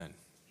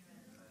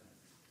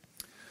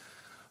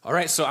All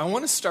right, so I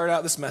want to start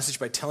out this message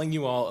by telling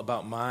you all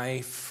about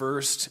my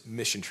first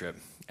mission trip.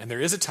 And there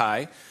is a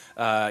tie.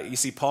 You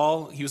see,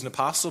 Paul, he was an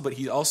apostle, but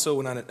he also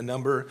went on a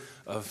number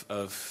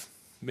of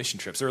mission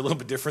trips. They're a little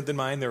bit different than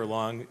mine. They were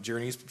long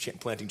journeys,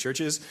 planting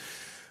churches.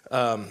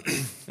 And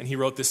he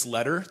wrote this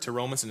letter to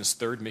Romans in his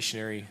third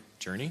missionary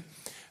journey.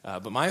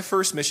 But my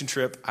first mission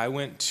trip, I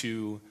went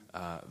to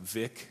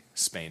Vic,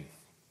 Spain.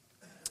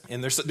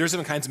 And there's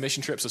different kinds of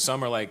mission trips. So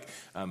some are like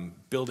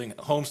building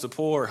homes to the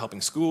poor, or helping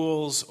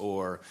schools,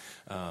 or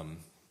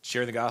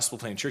sharing the gospel,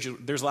 planting churches.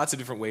 There's lots of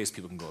different ways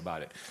people can go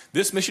about it.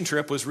 This mission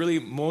trip was really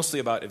mostly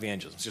about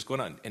evangelism, just going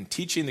on and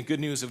teaching the good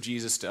news of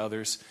Jesus to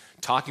others,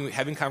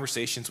 having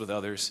conversations with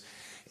others.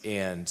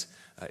 And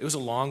it was a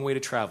long way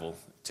to travel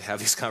to have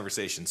these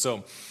conversations.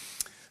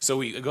 So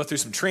we go through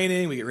some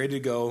training, we get ready to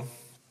go,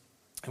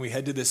 and we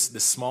head to this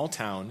small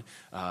town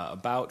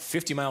about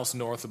 50 miles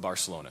north of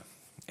Barcelona.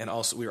 And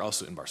also, we were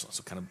also in Barcelona,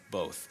 so kind of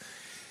both.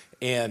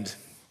 And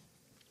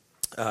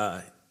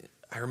I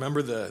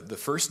remember the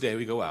first day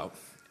we go out,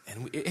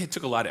 and it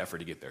took a lot of effort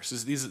to get there. So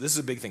this is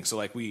a big thing. So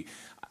like I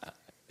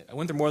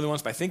went there more than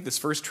once, but I think this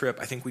first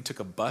trip, we took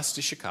a bus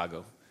to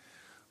Chicago,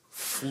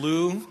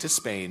 flew to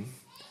Spain,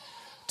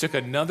 took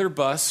another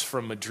bus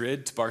from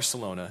Madrid to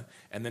Barcelona,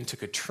 and then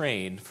took a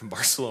train from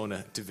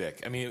Barcelona to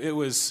Vic. I mean, it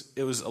was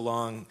a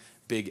long,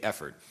 big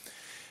effort.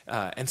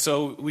 And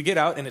so we get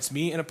out, and it's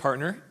me and a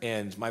partner,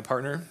 and my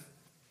partner,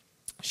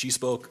 she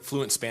spoke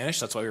fluent Spanish.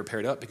 That's why we were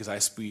paired up, because I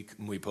speak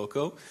muy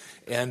poco.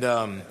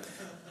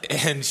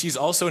 And she's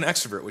also an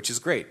extrovert, which is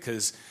great,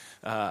 because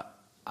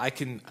I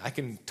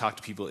can talk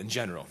to people in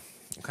general.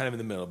 I'm kind of in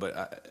the middle,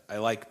 but I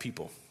like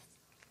people.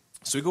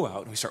 So we go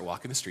out, and we start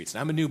walking the streets.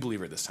 And I'm a new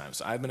believer at this time,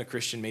 so I've been a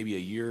Christian maybe a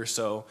year or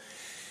so.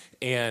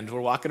 And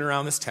we're walking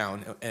around this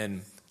town,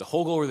 and the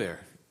whole goal over there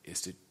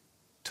is to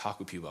talk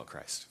with people about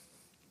Christ.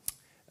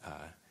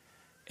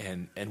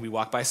 And we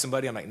walk by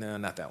somebody, I'm like, no,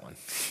 not that one.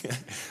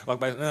 Walk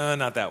by, no,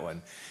 not that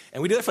one.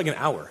 And we did that for like an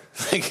hour.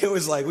 Like, it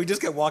was like, we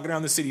just kept walking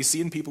around the city,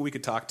 seeing people we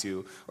could talk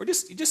to, or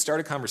just start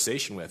a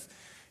conversation with.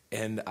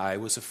 And I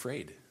was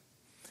afraid.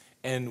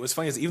 And what's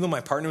funny is, even though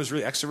my partner was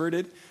really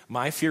extroverted,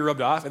 my fear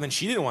rubbed off, and then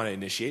she didn't want to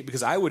initiate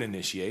because I would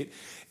initiate.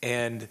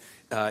 And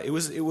it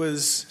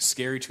was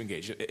scary to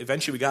engage.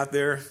 Eventually we got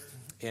there,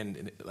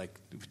 and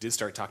we did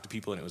start talking to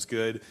people, and it was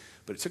good,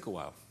 but it took a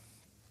while.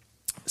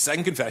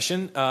 Second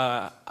confession,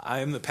 I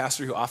am the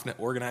pastor who often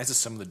organizes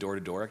some of the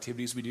door-to-door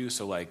activities we do,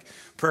 so like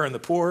prayer on the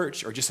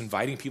porch or just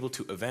inviting people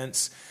to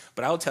events.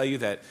 But I will tell you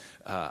that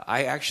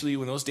I actually,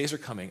 when those days are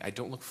coming, I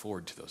don't look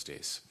forward to those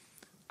days.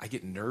 I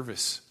get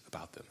nervous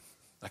about them.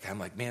 Like, I'm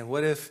like, man,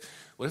 what if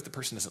the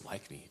person doesn't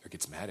like me or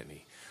gets mad at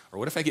me? Or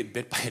what if I get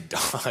bit by a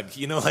dog?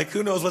 You know, like,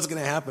 who knows what's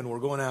going to happen? We're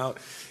going out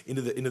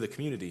into the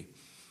community.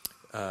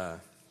 And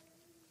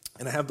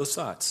I have those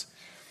thoughts.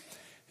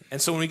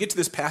 And so when we get to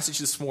this passage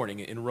this morning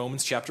in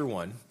Romans chapter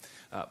 1,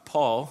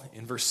 Paul,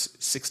 in verse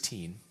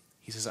 16,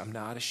 he says, I'm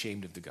not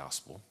ashamed of the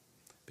gospel,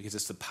 because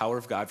it's the power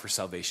of God for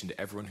salvation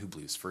to everyone who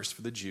believes, first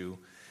for the Jew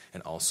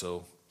and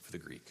also for the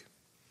Greek.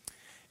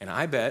 And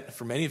I bet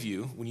for many of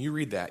you, when you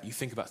read that, you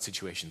think about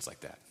situations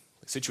like that.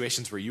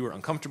 Situations where you were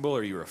uncomfortable,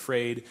 or you were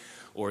afraid,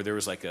 or there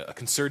was like a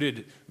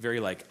concerted, very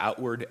like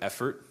outward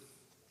effort.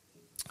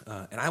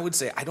 And I would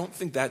say, I don't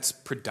think that's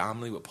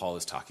predominantly what Paul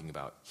is talking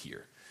about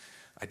here.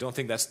 I don't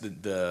think that's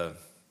the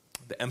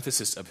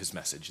emphasis of his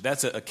message.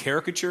 That's a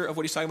caricature of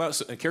what he's talking about.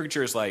 So a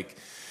caricature is like,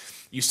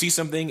 you see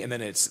something, and then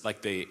it's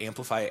like they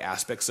amplify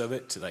aspects of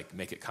it to like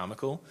make it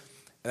comical.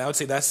 And I would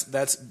say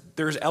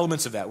there's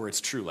elements of that where it's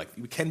true. Like,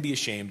 we can be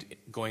ashamed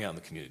going out in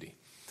the community.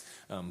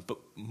 But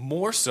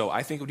more so,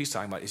 I think what he's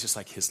talking about is just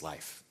like his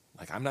life.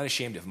 Like, I'm not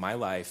ashamed of my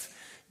life.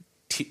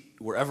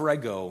 Wherever I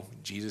go,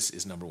 Jesus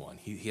is number one.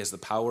 He has the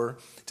power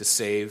to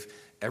save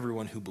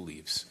everyone who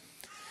believes.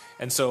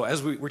 And so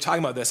as we're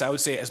talking about this, I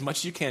would say, as much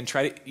as you can,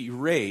 try to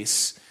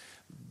erase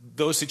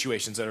those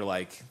situations that are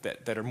like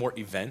that are more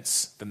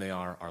events than they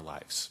are our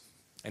lives.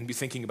 And be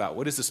thinking about,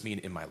 what does this mean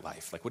in my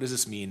life? Like, what does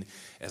this mean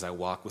as I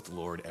walk with the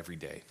Lord every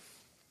day?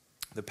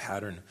 The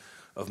pattern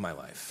of my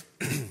life.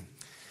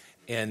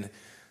 And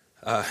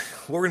what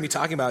we're going to be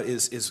talking about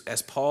is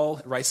as Paul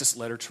writes this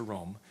letter to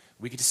Rome,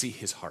 we get to see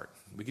his heart.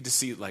 We get to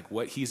see like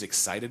what he's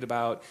excited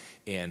about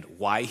and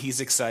why he's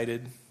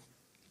excited.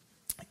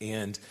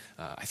 And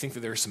I think that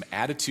there are some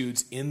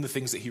attitudes in the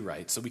things that he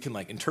writes, so we can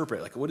like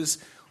interpret like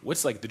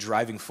what's like the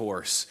driving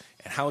force,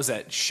 and how is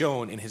that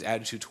shown in his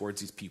attitude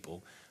towards these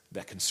people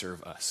that can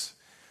serve us.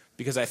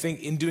 Because I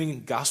think in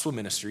doing gospel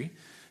ministry,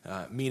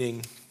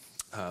 meaning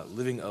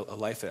living a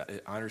life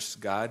that honors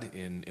God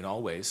in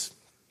all ways,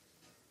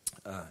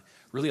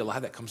 really a lot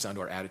of that comes down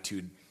to our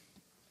attitude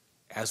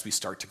as we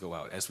start to go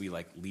out, as we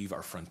like leave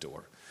our front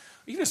door.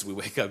 Even as we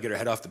wake up, get our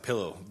head off the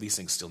pillow, these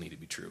things still need to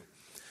be true.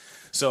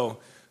 So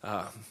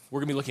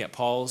we're going to be looking at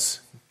Paul's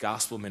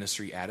gospel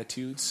ministry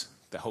attitudes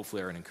that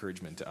hopefully are an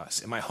encouragement to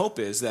us. And my hope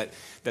is that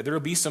there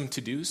will be some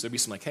to-dos. There'll be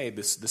some like, hey,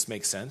 this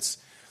makes sense.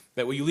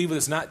 That what you leave with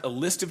is not a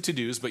list of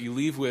to-dos, but you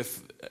leave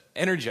with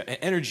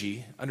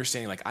energy,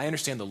 understanding like, I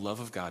understand the love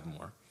of God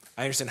more.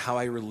 I understand how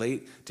I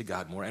relate to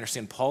God more. I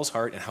understand Paul's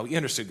heart and how he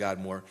understood God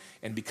more.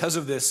 And because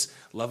of this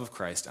love of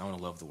Christ, I want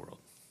to love the world.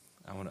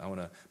 I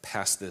want to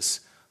pass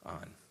this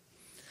on.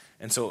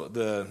 And so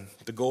the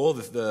goal,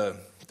 the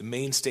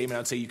main statement I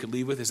would say you could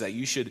leave with is that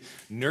you should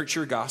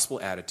nurture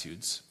gospel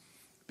attitudes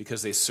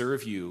because they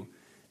serve you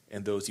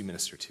and those you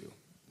minister to.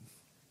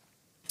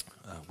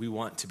 We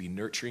want to be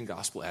nurturing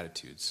gospel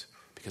attitudes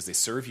because they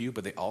serve you,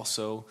 but they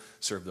also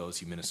serve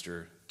those you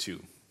minister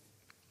to.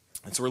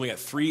 And so we're looking at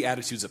three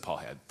attitudes that Paul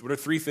had. What are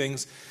three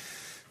things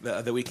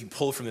that we can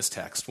pull from this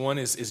text? One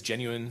is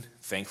genuine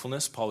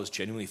thankfulness. Paul was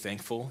genuinely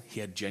thankful. He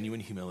had genuine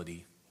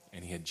humility,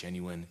 and he had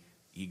genuine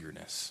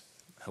eagerness.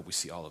 I hope we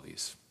see all of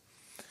these.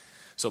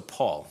 So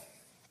Paul,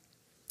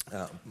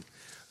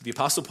 the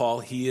Apostle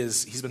Paul,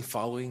 he's been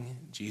following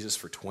Jesus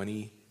for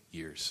 20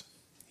 years.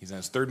 He's on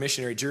his third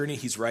missionary journey.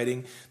 He's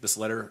writing this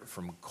letter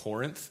from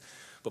Corinth.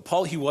 But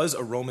Paul, he was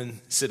a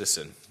Roman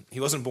citizen. He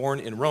wasn't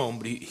born in Rome,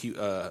 but he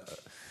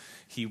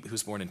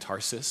was born in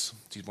Tarsus.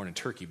 He was born in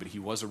Turkey, but he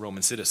was a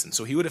Roman citizen.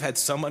 So he would have had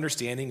some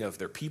understanding of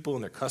their people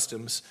and their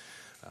customs.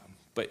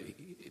 But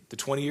the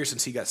 20 years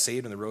since he got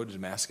saved on the road to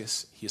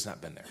Damascus, he has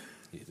not been there.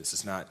 This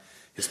is not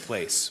his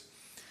place.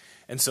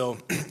 And so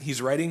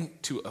he's writing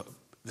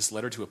this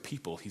letter to a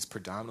people he's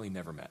predominantly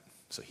never met.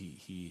 So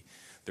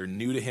they're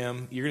new to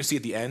him. You're going to see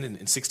at the end,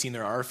 in 16,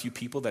 there are a few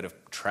people that have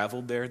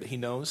traveled there that he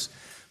knows.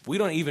 But we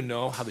don't even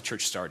know how the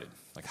church started.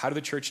 Like, how did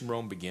the church in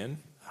Rome begin?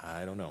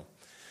 I don't know.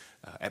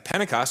 At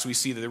Pentecost, we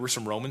see that there were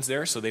some Romans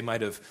there, so they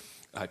might have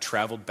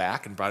traveled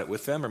back and brought it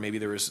with them, or maybe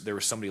there was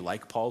somebody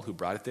like Paul who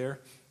brought it there.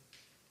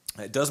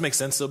 It does make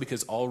sense, though,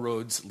 because all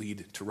roads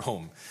lead to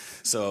Rome.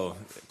 So,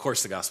 of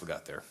course, the gospel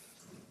got there.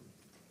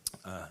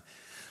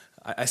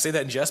 I say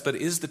that in jest, but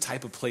it is the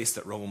type of place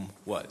that Rome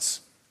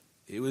was.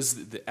 It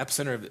was the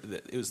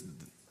epicenter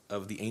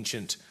of the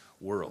ancient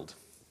world.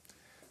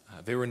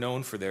 They were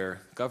known for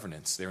their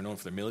governance. They were known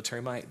for their military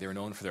might. They were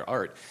known for their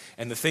art.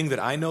 And the thing that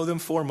I know them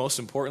for, most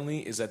importantly,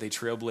 is that they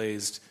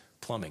trailblazed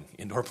plumbing,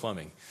 indoor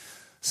plumbing.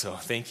 So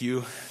thank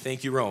you,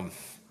 Rome.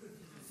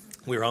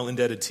 We're all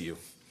indebted to you.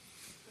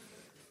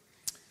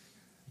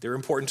 They're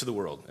important to the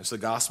world, and so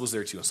the gospel's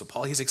there too. And so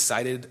Paul, he's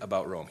excited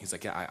about Rome. He's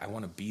like, yeah, I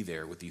want to be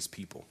there with these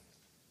people.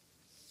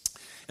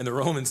 And the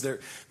Romans,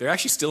 they're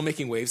actually still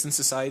making waves in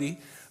society.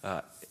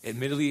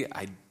 Admittedly,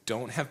 I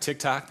don't have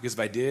TikTok, because if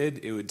I did,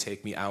 it would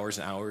take me hours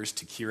and hours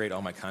to curate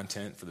all my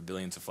content for the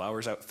billions of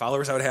followers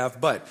I would have.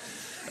 But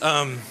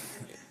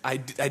I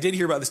did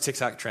hear about this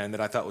TikTok trend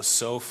that I thought was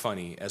so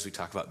funny as we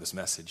talk about this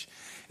message.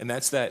 And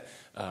that's that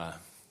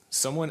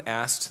someone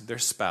asked their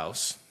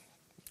spouse,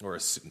 or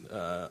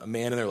a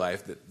man in their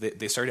life, that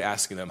they started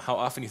asking them, how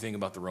often do you think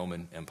about the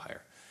Roman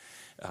Empire?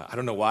 I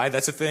don't know why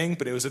that's a thing,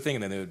 but it was a thing,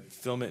 and then they would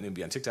film it, and it would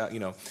be on TikTok,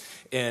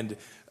 And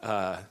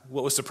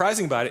what was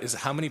surprising about it is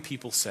how many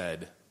people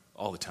said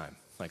all the time,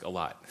 like a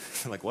lot.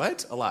 Like,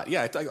 what? A lot.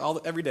 Yeah,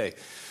 every day.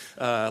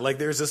 Like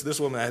there's this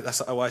woman,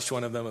 I watched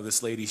one of them, of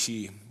this lady,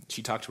 she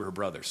talked to her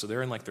brother. So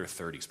they're in like their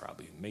 30s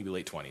probably, maybe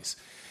late 20s.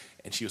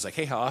 And she was like,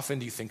 hey, how often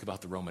do you think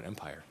about the Roman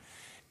Empire?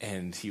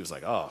 And he was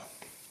like,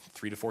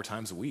 3 to 4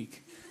 times a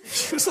week.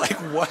 She was like,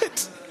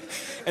 what?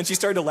 And she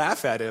started to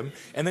laugh at him.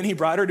 And then he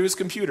brought her to his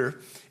computer,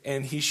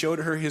 and he showed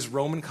her his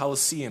Roman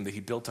Colosseum that he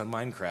built on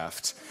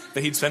Minecraft,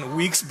 that he'd spent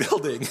weeks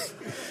building.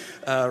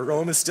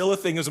 Rome is still a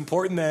thing. It was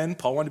important then.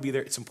 Paul wanted to be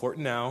there. It's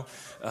important now.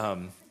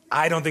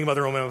 I don't think about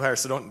the Roman Empire,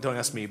 so don't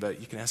ask me,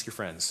 but you can ask your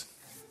friends.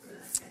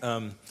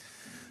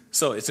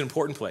 So it's an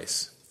important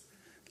place.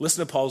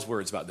 Listen to Paul's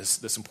words about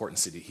this important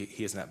city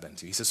he has not been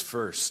to. He says,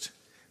 first,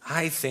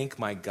 I thank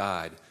my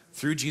God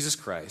through Jesus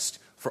Christ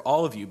for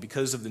all of you,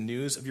 because of the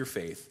news of your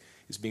faith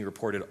is being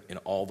reported in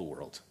all the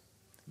world.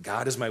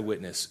 God is my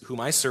witness, whom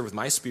I serve with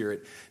my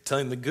spirit,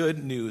 telling the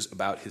good news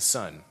about his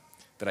Son,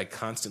 that I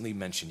constantly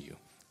mention you.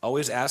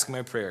 Always ask in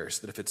my prayers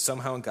that if it's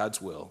somehow in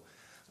God's will,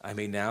 I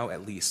may now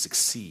at least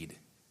succeed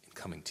in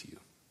coming to you.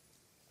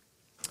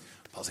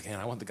 Paul's like, man,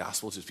 I want the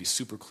gospel to just be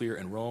super clear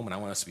in Rome, and I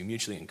want us to be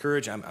mutually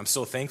encouraged. I'm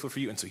so thankful for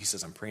you. And so he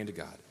says, I'm praying to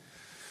God.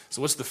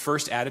 So what's the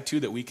first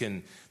attitude that we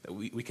can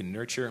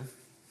nurture,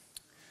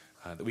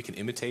 that we can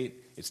imitate?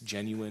 It's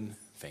genuine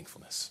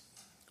thankfulness.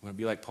 We want to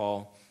be like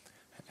Paul,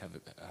 have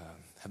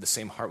the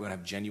same heart. We want to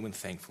have genuine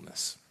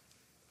thankfulness.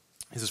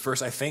 He says,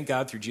 first, I thank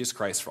God through Jesus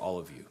Christ for all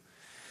of you.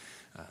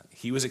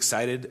 He was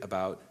excited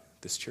about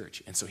this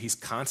church. And so he's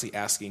constantly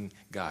asking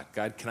God,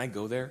 can I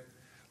go there?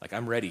 Like,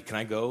 I'm ready. Can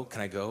I go?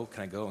 Can I go?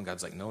 Can I go? And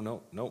God's like,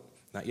 no,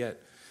 not yet.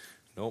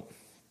 Nope.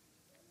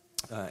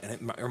 And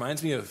it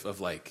reminds me of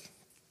like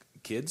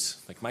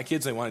kids. Like my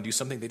kids, they want to do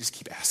something, they just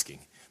keep asking.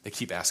 They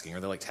keep asking. Or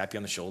they're like tap you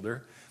on the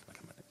shoulder. Like,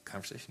 I'm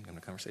in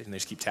a conversation. They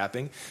just keep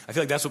tapping. I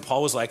feel like that's what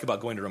Paul was like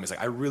about going to Rome. He's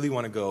like, I really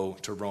want to go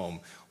to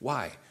Rome.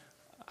 Why?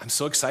 I'm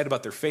so excited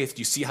about their faith.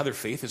 Do you see how their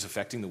faith is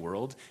affecting the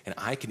world? And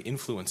I can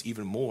influence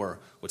even more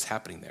what's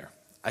happening there.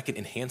 I can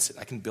enhance it.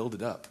 I can build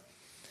it up.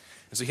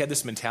 And so he had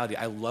this mentality.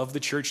 I love the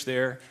church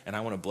there, and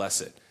I want to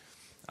bless it.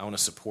 I want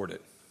to support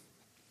it.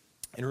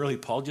 And really,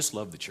 Paul just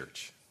loved the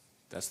church.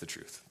 That's the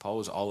truth. Paul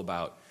was all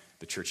about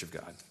the church of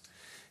God.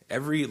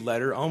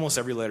 Almost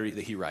every letter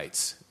that he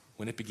writes,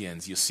 when it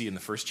begins, you'll see in the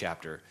first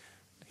chapter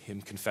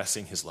him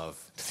confessing his love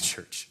to the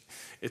church.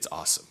 It's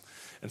awesome.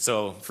 And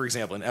so, for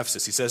example, in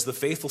Ephesus, he says, the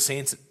faithful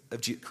saints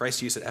of Christ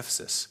Jesus at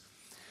Ephesus.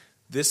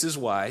 This is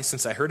why,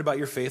 since I heard about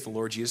your faith in the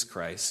Lord Jesus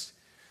Christ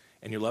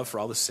and your love for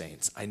all the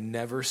saints, I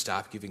never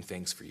stopped giving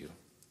thanks for you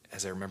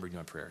as I remembered you in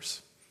my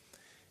prayers.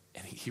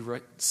 And he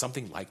wrote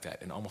something like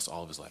that in almost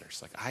all of his letters.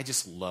 Like, I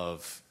just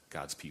love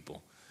God's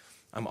people.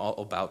 I'm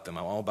all about them.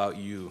 I'm all about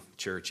you,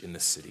 church, in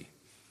this city.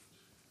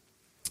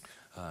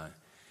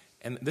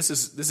 And this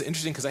is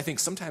interesting because I think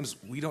sometimes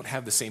we don't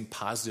have the same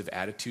positive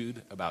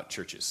attitude about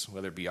churches,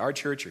 whether it be our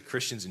church or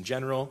Christians in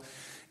general.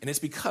 And it's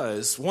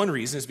because, one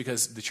reason is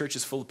because the church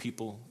is full of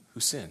people who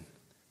sin,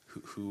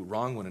 who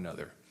wrong one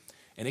another.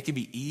 And it can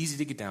be easy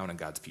to get down on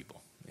God's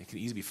people. It can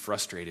easily be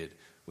frustrated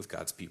with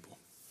God's people.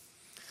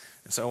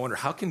 And so I wonder,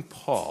 how can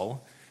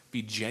Paul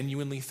be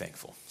genuinely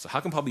thankful? So how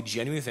can Paul be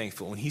genuinely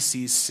thankful when he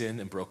sees sin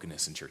and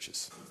brokenness in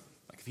churches?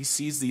 Like, if he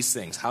sees these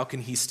things, how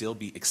can he still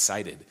be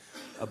excited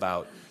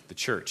about the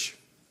church?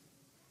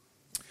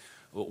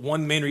 Well,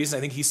 one main reason,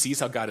 I think he sees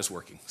how God is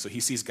working. So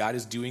he sees God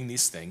is doing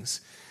these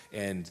things,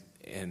 and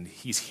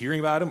he's hearing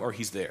about them, or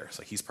he's there. It's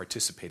like he's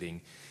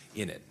participating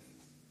in it.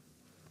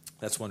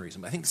 That's one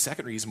reason. But I think the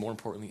second reason, more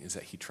importantly, is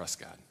that he trusts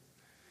God.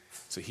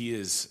 So he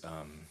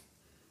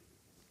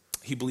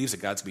believes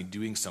that God's going to be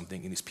doing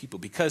something in these people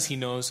because he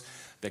knows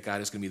that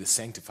God is going to be the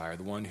sanctifier,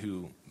 the one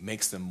who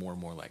makes them more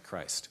and more like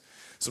Christ.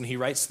 So when he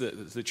writes to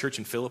the church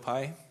in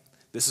Philippi,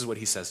 this is what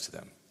he says to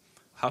them.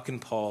 How can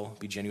Paul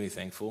be genuinely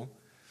thankful?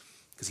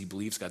 Because he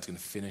believes God's going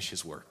to finish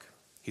his work.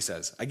 He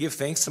says, I give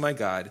thanks to my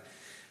God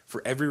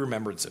for every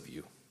remembrance of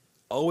you,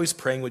 always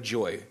praying with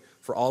joy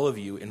for all of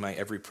you in my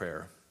every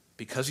prayer,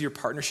 because of your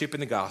partnership in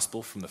the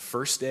gospel from the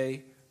first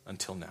day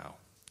until now.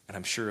 And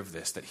I'm sure of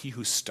this, that he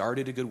who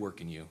started a good work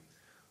in you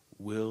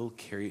will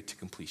carry it to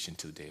completion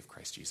to the day of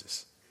Christ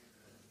Jesus.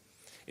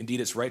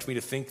 Indeed, it's right for me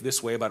to think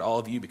this way about all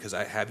of you because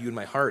I have you in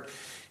my heart,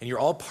 and you're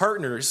all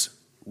partners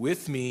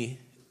with me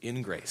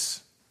in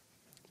grace,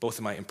 both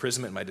in my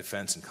imprisonment and my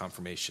defense and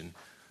confirmation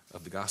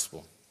of the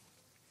gospel.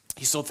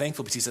 He's so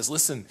thankful because he says,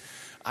 listen,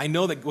 I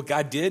know that what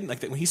God did,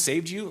 like that when he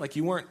saved you, like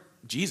you weren't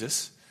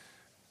Jesus,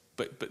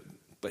 but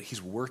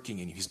he's working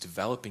in you, he's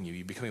developing you,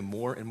 you're becoming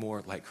more and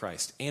more like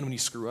Christ. And when you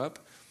screw up,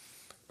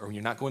 or when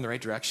you're not going the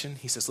right direction,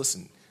 he says,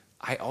 listen,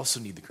 I also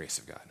need the grace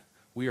of God.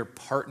 We are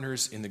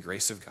partners in the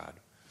grace of God.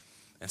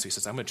 And so he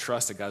says, I'm going to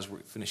trust that God's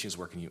finishing his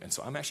work in you. And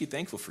so I'm actually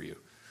thankful for you.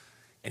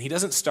 And he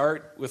doesn't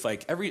start with,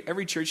 like,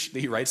 every church that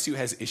he writes to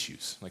has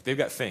issues. Like, they've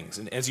got things.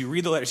 And as you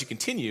read the letters, you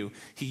continue,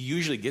 he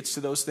usually gets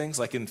to those things.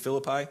 Like in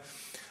Philippi,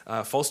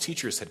 false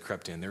teachers had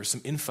crept in. There was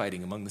some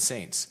infighting among the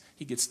saints.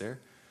 He gets there.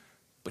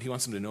 But he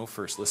wants them to know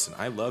first, listen,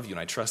 I love you, and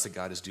I trust that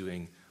God is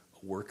doing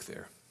a work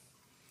there.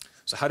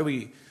 So how do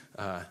we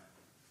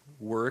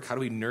work? How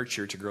do we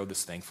nurture to grow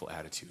this thankful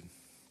attitude?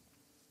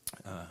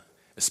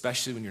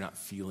 Especially when you're not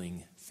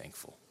feeling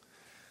thankful.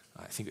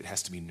 I think it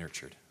has to be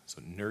nurtured.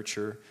 So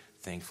nurture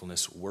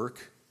thankfulness,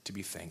 work to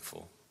be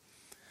thankful.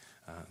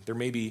 There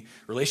may be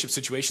relationship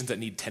situations that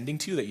need tending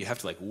to that you have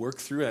to like work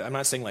through. I'm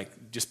not saying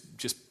like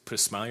just put a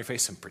smile on your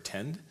face and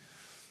pretend.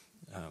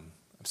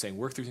 I'm saying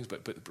work through things,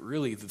 but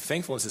really the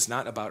thankfulness is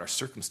not about our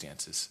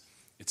circumstances.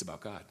 It's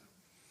about God.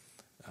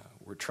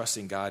 We're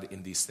trusting God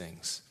in these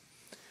things.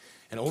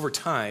 And over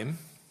time,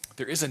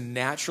 there is a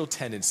natural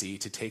tendency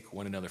to take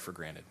one another for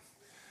granted.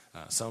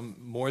 Some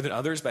more than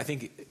others, but I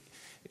think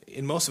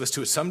in most of us,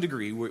 to some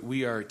degree,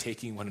 we are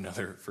taking one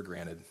another for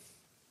granted.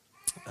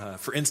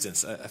 For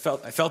instance, I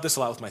felt this a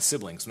lot with my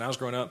siblings. When I was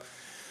growing up,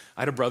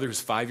 I had a brother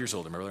who's 5 years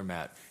older, my brother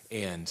Matt,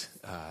 and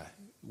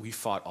we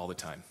fought all the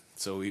time.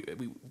 So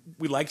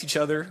we liked each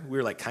other. We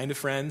were like kind of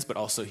friends, but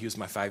also he was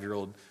my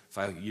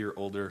 5-year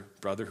older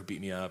brother who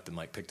beat me up and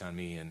like picked on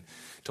me and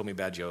told me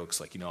bad jokes,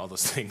 like, all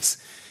those things.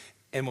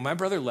 And when my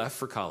brother left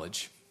for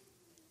college,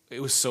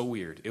 it was so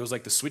weird. It was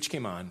like the switch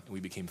came on and we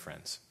became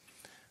friends.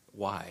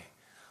 Why?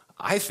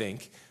 I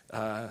think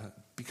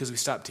because we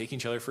stopped taking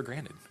each other for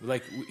granted.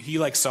 He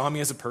saw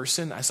me as a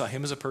person, I saw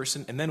him as a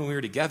person, and then when we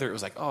were together, it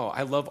was like, oh,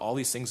 I love all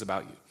these things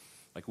about you.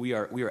 Like we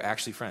are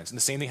actually friends. And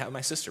the same thing happened with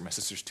my sister. My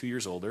sister's 2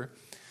 years older.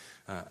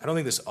 I don't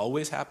think this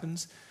always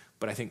happens,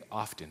 but I think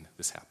often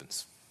this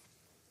happens.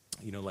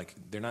 Like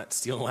they're not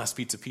stealing the last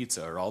piece of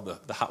pizza or all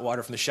the hot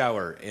water from the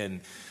shower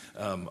and,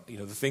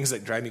 the things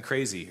that drive me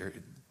crazy, or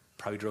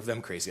probably drove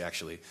them crazy,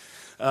 actually.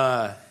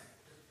 And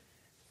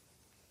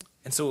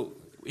so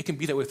it can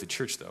be that way with the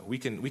church, though. We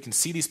can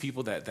see these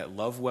people that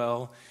love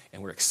well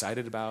and we're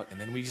excited about, and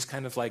then we just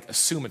kind of like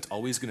assume it's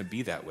always going to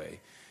be that way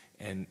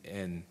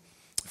and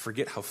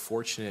forget how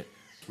fortunate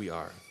we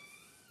are.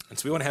 And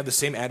so we want to have the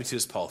same attitude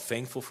as Paul,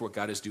 thankful for what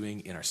God is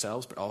doing in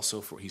ourselves, but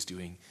also for what he's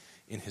doing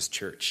in his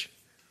church.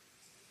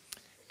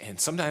 And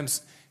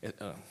sometimes,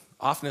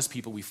 often as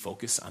people, we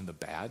focus on the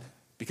bad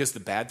because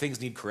the bad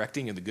things need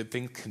correcting and the good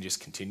things can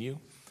just continue.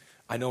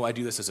 I know I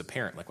do this as a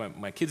parent. Like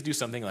when my kids do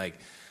something, like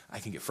I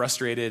can get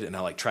frustrated and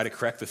I'll like try to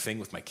correct the thing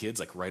with my kids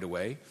like right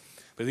away.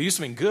 But if they do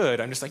something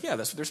good, I'm just like, yeah,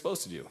 that's what they're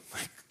supposed to do.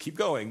 Like, keep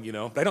going,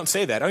 But I don't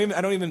say that.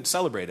 I don't even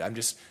celebrate it.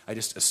 I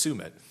just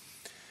assume it.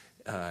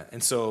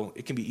 And so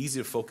it can be easy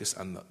to focus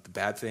on the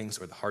bad things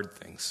or the hard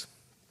things.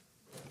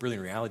 Really,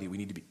 in reality, we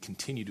need to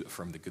continue to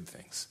affirm the good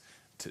things,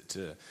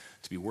 to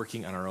be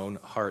working on our own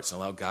hearts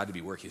and allow God to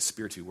be working, His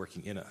Spirit to be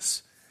working in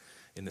us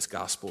in this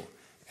gospel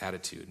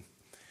attitude.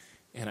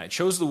 And I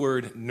chose the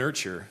word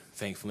nurture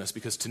thankfulness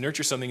because to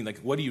nurture something, like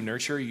what do you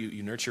nurture?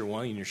 You nurture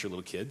you nurture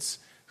little kids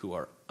who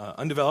are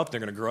undeveloped. They're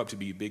going to grow up to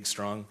be big,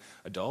 strong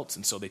adults,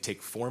 and so they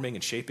take forming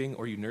and shaping,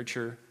 or you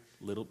nurture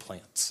little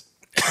plants.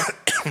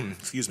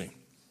 Excuse me.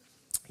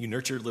 You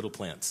nurture little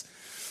plants.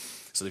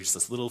 So there's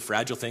this little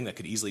fragile thing that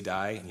could easily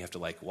die, and you have to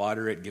like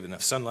water it, give it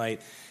enough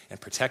sunlight, and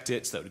protect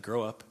it so that it would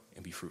grow up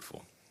and be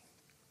fruitful.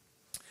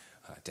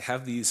 To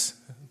have these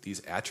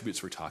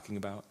attributes we're talking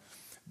about,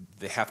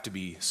 they have to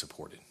be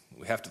supported.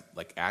 We have to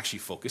like actually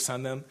focus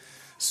on them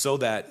so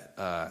that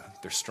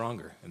they're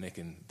stronger and they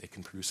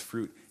can produce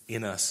fruit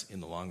in us in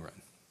the long run.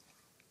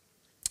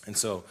 And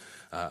so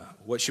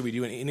what should we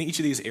do in each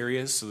of these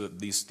areas? So that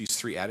these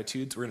three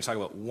attitudes, we're going to talk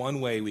about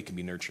one way we can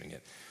be nurturing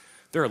it.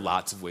 There are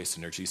lots of ways to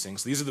nurture these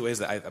things. These are the ways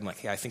that I'm like,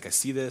 hey, I think I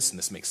see this and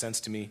this makes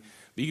sense to me.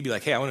 But you could be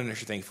like, hey, I want to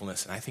nurture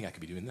thankfulness and I think I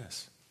could be doing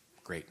this.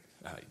 Great.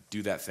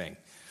 Do that thing.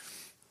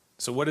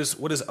 So what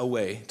is a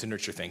way to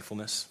nurture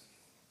thankfulness?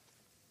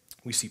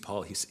 We see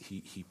Paul,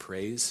 he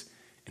prays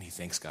and he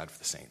thanks God for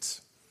the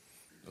saints.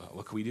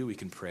 What can we do? We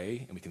can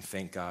pray and we can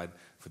thank God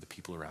for the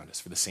people around us,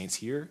 for the saints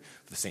here,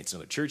 for the saints in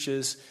other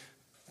churches.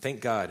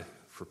 Thank God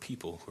for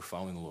people who are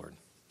following the Lord.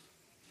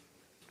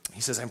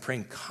 He says, I'm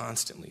praying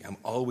constantly. I'm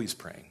always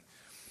praying.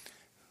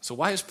 So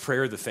why is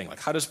prayer the thing? Like,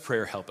 how does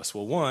prayer help us?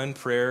 Well, one,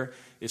 prayer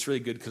is really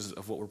good because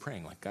of what we're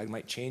praying. Like, God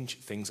might change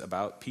things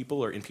about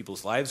people or in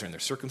people's lives or in their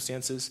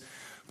circumstances.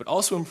 But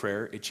also in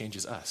prayer, it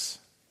changes us.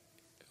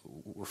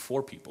 We're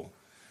for people.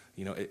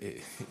 You know, I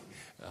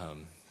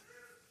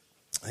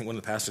think one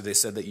of the pastors, they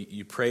said that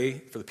you pray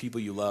for the people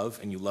you love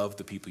and you love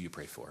the people you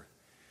pray for.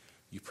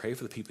 You pray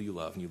for the people you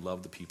love and you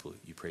love the people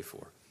you pray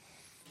for.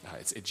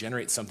 It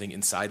generates something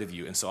inside of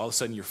you, and so all of a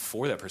sudden you're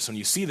for that person. When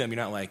you see them, you're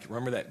not like,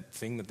 remember that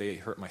thing that they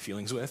hurt my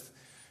feelings with?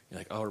 You're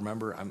like, oh,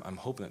 remember, I'm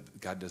hoping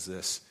that God does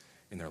this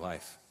in their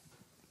life.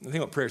 The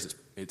thing about prayer is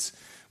it's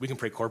we can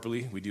pray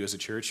corporately. We do as a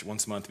church.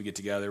 Once a month we get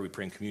together, we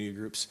pray in community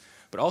groups.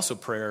 But also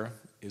prayer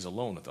is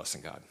alone with us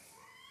and God.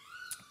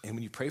 And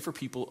when you pray for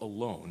people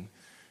alone,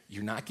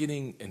 you're not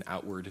getting an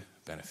outward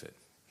benefit.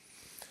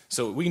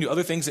 So we can do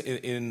other things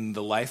in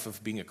the life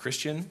of being a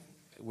Christian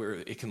where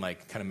it can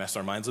like kind of mess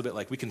our minds a little bit.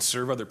 Like we can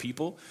serve other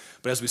people,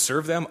 but as we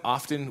serve them,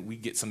 often we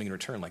get something in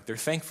return. Like they're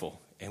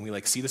thankful, and we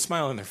like see the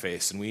smile on their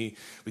face, and we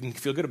can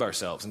feel good about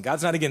ourselves. And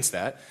God's not against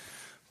that.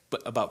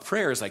 But about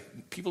prayer is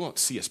like people don't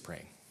see us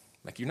praying.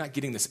 Like you're not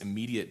getting this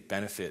immediate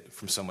benefit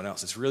from someone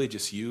else. It's really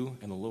just you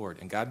and the Lord.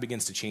 And God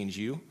begins to change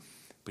you,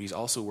 but He's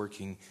also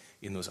working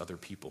in those other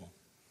people.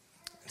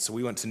 And so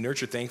we want to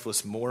nurture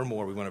thankfulness more and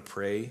more. We want to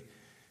pray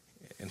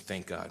and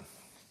thank God.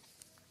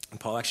 And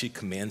Paul actually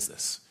commands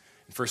this.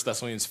 In 1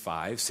 Thessalonians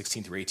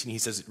 5:16-18, he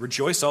says,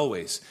 rejoice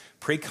always,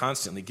 pray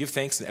constantly, give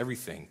thanks in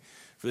everything,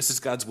 for this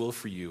is God's will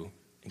for you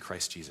in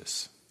Christ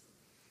Jesus.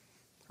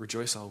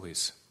 Rejoice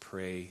always,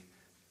 pray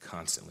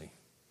constantly.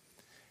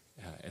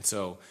 And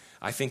so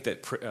I think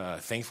that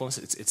thankfulness,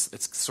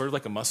 it's sort of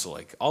like a muscle.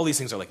 Like all these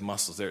things are like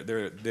muscles.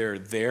 They're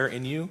there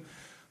in you,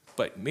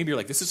 but maybe you're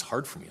like, this is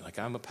hard for me. Like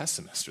I'm a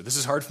pessimist, or this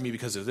is hard for me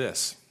because of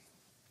this.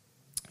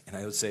 And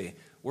I would say,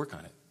 work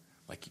on it.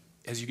 Like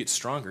as you get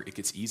stronger, it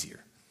gets easier.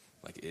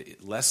 Like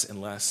less and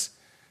less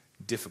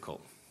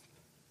difficult.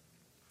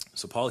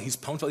 So Paul, he's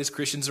pumped all these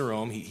Christians in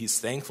Rome. He's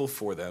thankful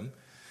for them.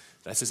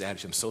 That's his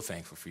attitude. I'm so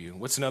thankful for you.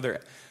 What's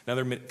another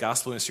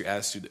gospel ministry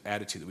attitude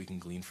that we can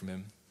glean from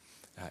him?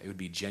 It would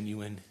be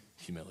genuine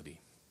humility.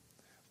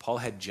 Paul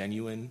had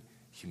genuine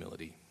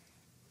humility.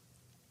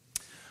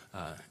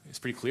 It's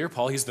pretty clear.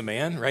 Paul, he's the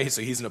man, right?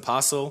 So he's an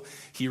apostle.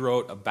 He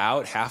wrote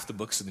about half the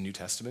books of the New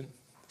Testament.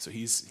 So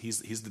he's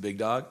the big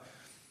dog.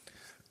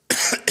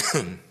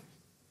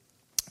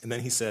 And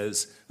then he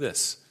says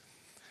this,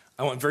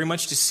 I want very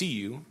much to see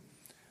you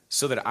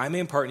so that I may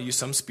impart to you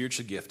some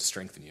spiritual gift to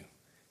strengthen you.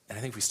 And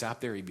I think if we stop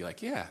there, he'd be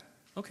like, yeah,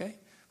 okay.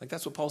 Like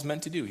that's what Paul's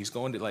meant to do. He's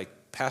going to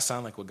like pass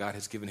on like what God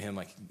has given him.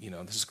 Like,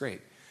 this is great.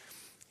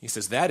 He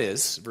says that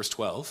is, verse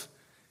 12,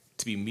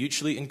 to be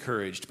mutually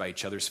encouraged by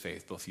each other's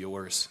faith, both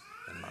yours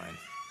and mine.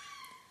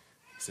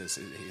 He says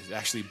it's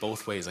actually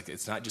both ways. Like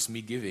it's not just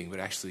me giving, but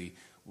actually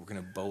we're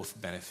going to both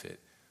benefit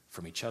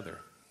from each other.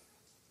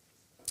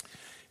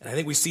 And I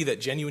think we see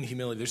that genuine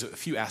humility, there's a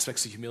few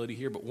aspects of humility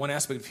here, but one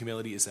aspect of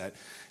humility is that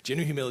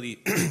genuine humility,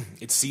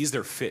 it sees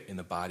their fit in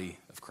the body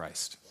of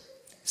Christ.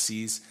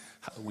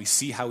 We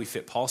see how we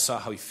fit. Paul saw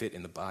how he fit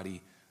in the body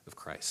of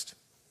Christ.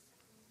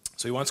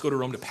 So he wants to go to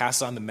Rome to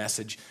pass on the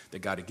message that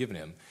God had given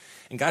him.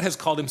 And God has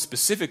called him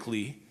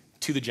specifically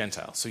to the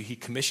Gentiles. So he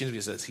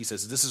commissions, he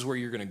says, this is where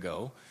you're going to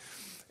go.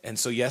 And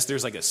so yes,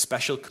 there's like a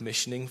special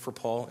commissioning for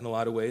Paul in a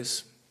lot of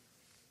ways.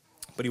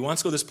 But he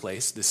wants to go to this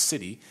place, this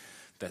city,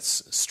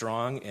 that's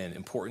strong and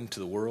important to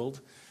the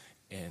world,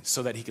 and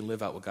so that he can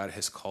live out what God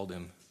has called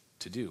him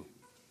to do.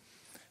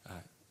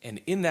 And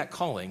in that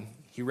calling,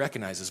 he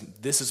recognizes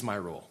this is my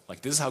role.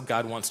 Like, this is how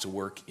God wants to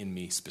work in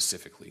me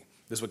specifically.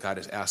 This is what God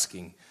is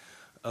asking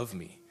of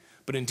me.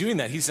 But in doing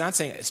that, he's not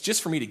saying it's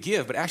just for me to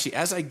give, but actually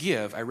as I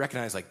give, I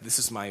recognize like this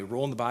is my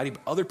role in the body,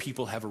 but other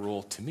people have a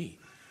role to me.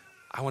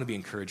 I want to be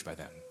encouraged by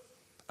them.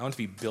 I want to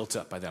be built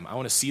up by them. I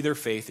want to see their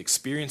faith,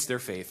 experience their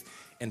faith,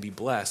 and be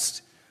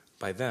blessed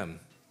by them.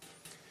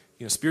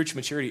 You know, spiritual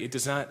maturity, it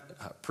does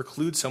not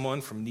preclude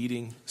someone from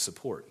needing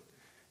support.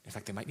 In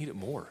fact, they might need it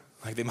more.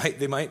 Like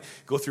they might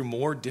go through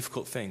more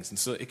difficult things. And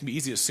so it can be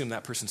easy to assume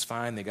that person's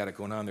fine, they got it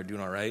going on, they're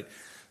doing all right.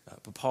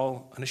 But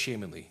Paul,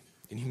 unashamedly,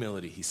 in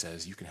humility, he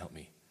says, you can help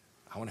me.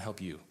 I want to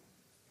help you.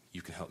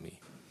 You can help me.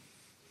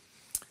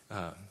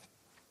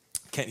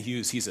 Kent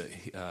Hughes, he's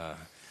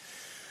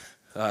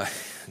a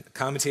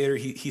commentator.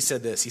 He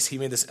said this. He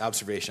made this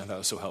observation I thought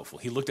was so helpful.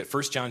 He looked at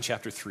 1 John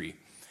chapter 3.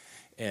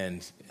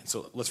 And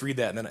so let's read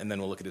that, and then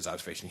we'll look at his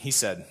observation. He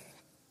said,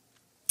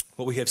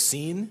 what we have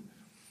seen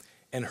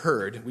and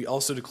heard, we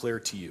also declare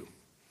to you.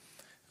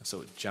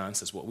 So John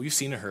says, what we've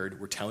seen and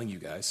heard, we're telling you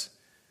guys,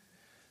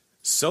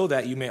 so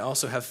that you may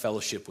also have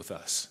fellowship with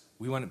us.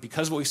 We want,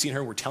 because of what we've seen and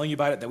heard, we're telling you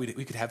about it, that we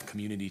could have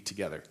community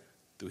together,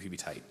 that we could be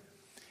tight.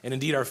 And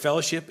indeed, our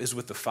fellowship is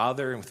with the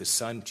Father and with his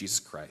Son,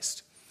 Jesus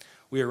Christ.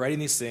 We are writing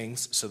these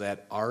things so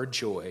that our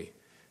joy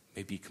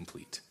may be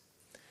complete.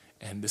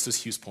 And this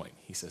is Hugh's point.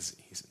 He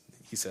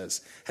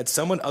says, had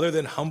someone other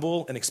than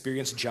humble and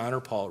experienced John or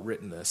Paul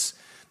written this,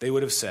 they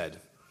would have said,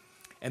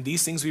 and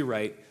these things we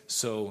write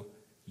so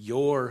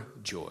your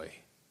joy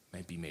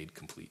may be made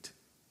complete.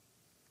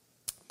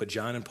 But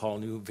John and Paul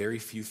knew very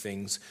few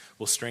things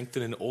will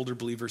strengthen an older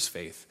believer's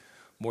faith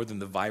more than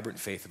the vibrant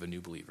faith of a new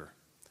believer.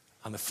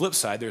 On the flip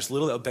side, there's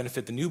little that will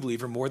benefit the new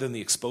believer more than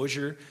the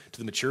exposure to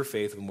the mature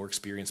faith of a more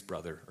experienced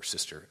brother or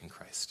sister in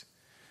Christ.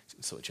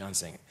 So John's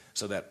saying,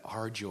 so that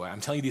our joy, I'm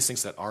telling you these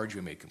things so that our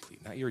joy may be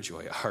complete, not your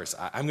joy, ours.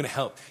 I'm going to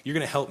help. You're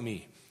going to help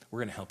me. We're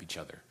going to help each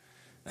other.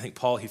 I think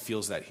Paul, he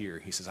feels that here.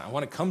 He says, I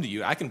want to come to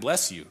you. I can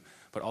bless you,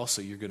 but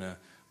also you're going to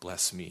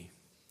bless me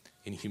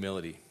in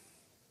humility.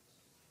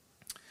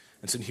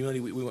 And so in humility,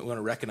 we want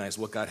to recognize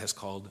what God has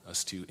called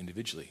us to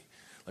individually.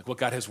 Like what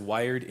God has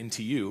wired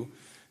into you,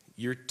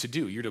 you're to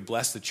do. You're to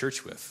bless the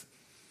church with.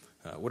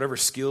 Whatever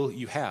skill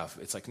you have,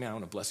 it's like, man, I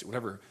want to bless it.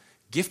 Whatever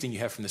gifting you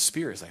have from the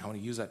Spirit, it's like, I want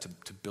to use that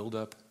to build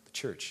up the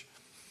church.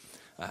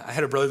 I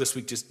had a brother this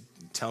week just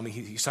tell me,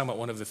 he's talking about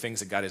one of the things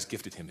that God has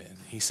gifted him in.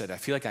 He said, I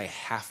feel like I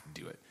have to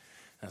do it.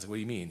 And I was like, what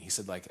do you mean? He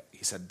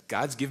said,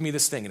 God's given me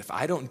this thing, and if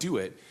I don't do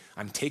it,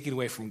 I'm taking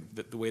away from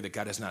the way that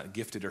God has not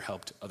gifted or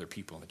helped other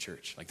people in the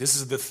church. Like, this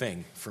is the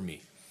thing for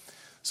me.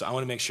 So I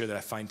want to make sure that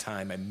I find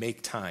time, I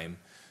make time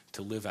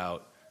to live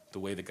out the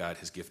way that God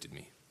has gifted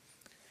me.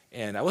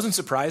 And I wasn't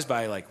surprised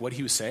by like what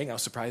he was saying. I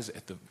was surprised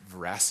at the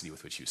veracity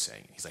with which he was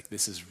saying. He's like,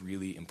 this is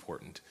really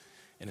important,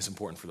 and it's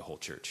important for the whole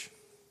church.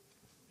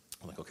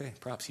 I'm like, okay,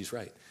 props, he's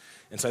right.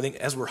 And so I think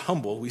as we're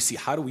humble, we see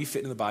how do we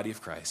fit in the body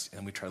of Christ,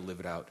 and we try to live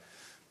it out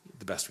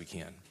the best we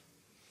can.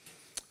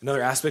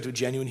 Another aspect of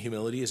genuine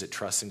humility is it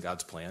trusts in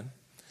God's plan.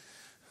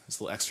 It's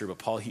a little extra, but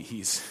Paul,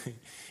 he's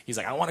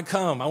like, I want to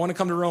come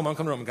to Rome,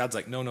 And God's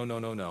like, no.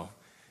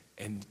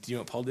 And do you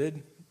know what Paul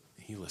did?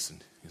 He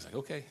listened. He's like,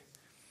 okay.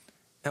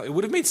 Now, it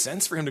would have made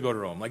sense for him to go to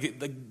Rome.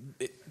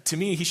 To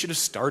me, he should have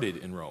started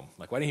in Rome.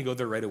 Like, why didn't he go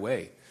there right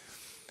away?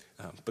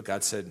 But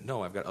God said,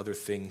 no, I've got other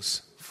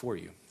things for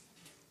you.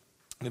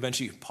 And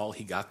eventually, Paul,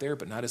 he got there,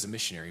 but not as a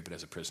missionary, but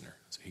as a prisoner.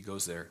 So he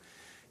goes there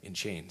in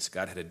chains.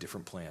 God had a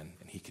different plan,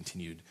 and he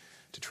continued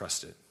to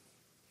trust it.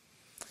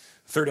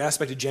 Third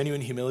aspect of genuine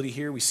humility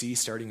here we see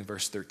starting in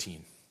verse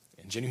 13.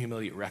 And genuine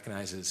humility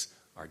recognizes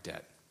our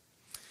debt.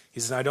 He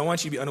says, I don't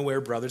want you to be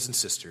unaware, brothers and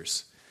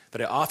sisters,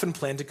 that I often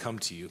planned to come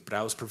to you, but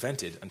I was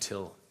prevented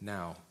until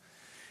now,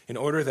 in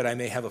order that I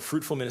may have a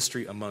fruitful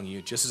ministry among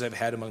you, just as I've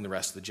had among the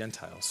rest of the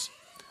Gentiles.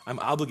 I'm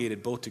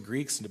obligated both to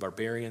Greeks and to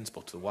barbarians,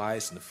 both to the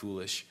wise and the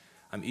foolish.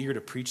 I'm eager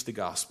to preach the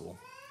gospel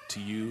to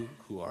you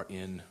who are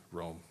in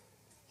Rome.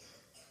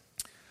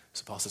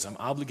 So Paul says, I'm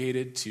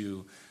obligated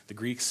to the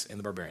Greeks and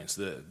the barbarians,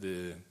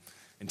 the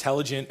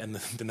intelligent and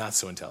the not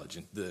so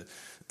intelligent. You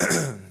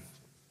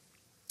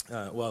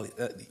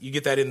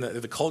get that in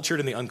the cultured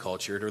and the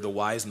uncultured, or the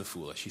wise and the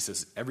foolish. He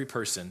says, every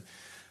person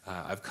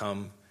I've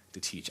come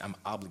to teach, I'm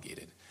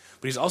obligated.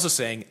 But he's also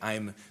saying,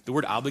 the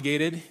word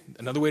obligated,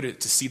 another way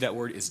to see that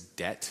word is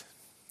debt.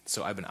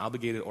 So I've been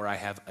obligated, or I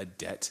have a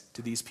debt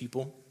to these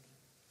people.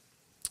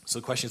 So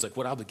the question is like,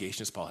 what obligation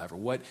does Paul have, or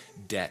what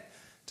debt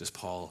does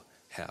Paul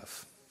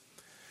have?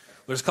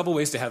 Well, there's a couple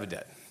ways to have a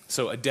debt.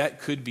 So a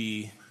debt could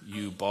be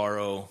you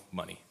borrow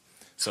money.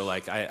 So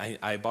like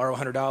I borrow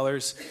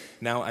 $100,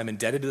 now I'm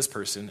indebted to this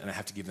person, and I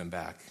have to give them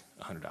back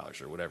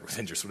 $100 or whatever, with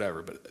interest,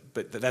 whatever.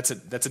 But that's a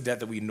debt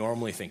that we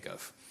normally think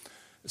of.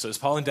 So is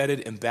Paul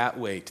indebted in that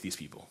way to these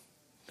people?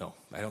 No,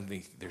 I don't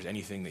think there's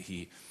anything that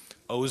he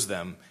owes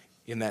them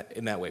in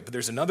that way. But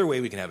there's another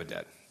way we can have a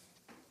debt.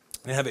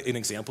 And I have an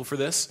example for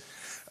this,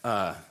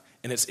 and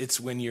it's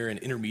when you're an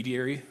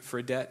intermediary for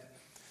a debt.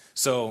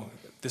 So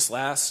this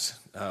last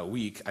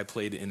week, I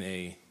played in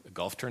a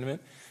golf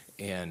tournament,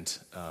 and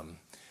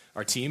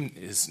our team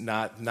is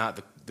not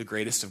the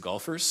greatest of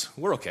golfers.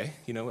 We're okay.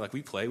 Like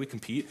we play, we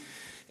compete.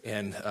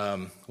 And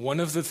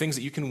one of the things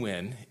that you can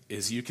win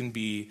is you can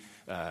be,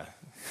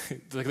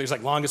 there's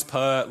like longest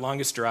putt,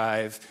 longest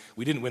drive.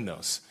 We didn't win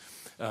those.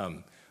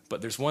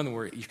 But there's one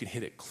where you can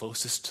hit it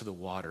closest to the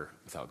water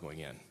without going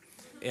in.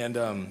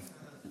 And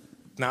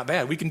not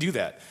bad. We can do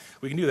that.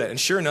 And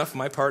sure enough,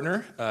 my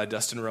partner,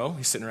 Dustin Rowe,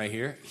 he's sitting right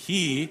here,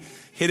 he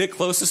hit it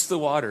closest to the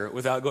water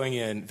without going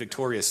in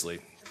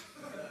victoriously.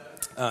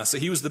 So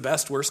he was the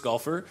best, worst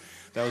golfer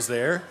that was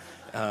there.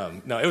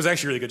 No, it was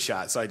actually a really good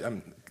shot, so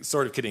I'm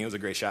sort of kidding. It was a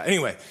great shot.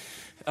 Anyway,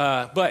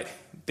 but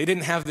they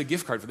didn't have the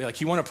gift card. They're like,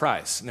 you want a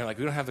prize? And they're like,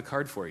 we don't have the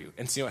card for you.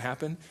 And see what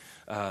happened?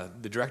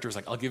 The director was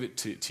like, I'll give it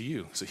to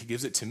you. So he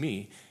gives it to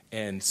me.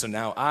 And so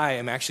now I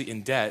am actually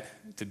in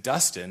debt to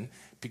Dustin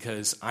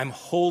because I'm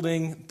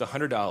holding the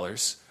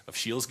 $100 of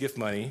Shields gift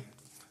money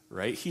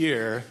right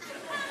here.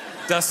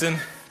 Dustin.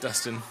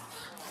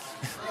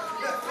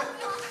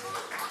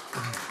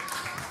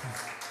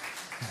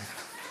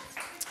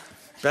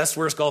 Best,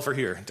 worst golfer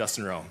here,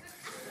 Dustin Rowe.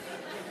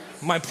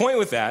 My point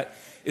with that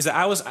is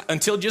that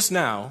until just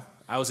now,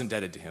 I was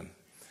indebted to him.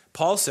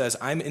 Paul says,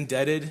 I'm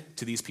indebted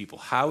to these people.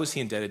 How is he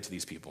indebted to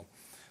these people?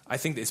 I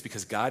think that it's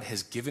because God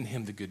has given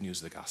him the good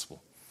news of the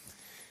gospel.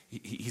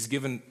 He's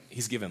given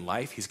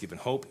life, he's given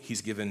hope,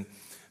 he's given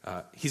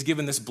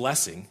this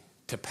blessing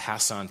to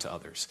pass on to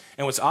others.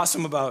 And what's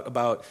awesome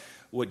about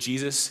what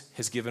Jesus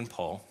has given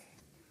Paul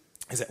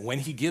is that when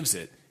he gives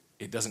it,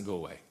 it doesn't go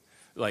away.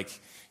 Like,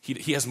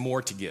 he has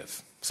more to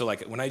give. So,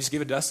 like, when I just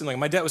give it to Dustin, like,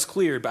 my debt was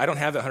cleared, but I don't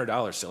have that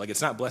 $100 still. Like,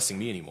 it's not blessing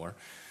me anymore.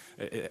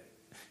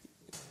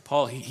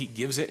 Paul, he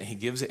gives it, and he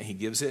gives it, and he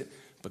gives it,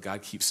 but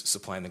God keeps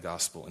supplying the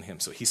gospel in him.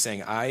 So he's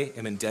saying, I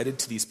am indebted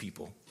to these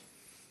people.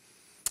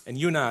 And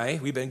you and I,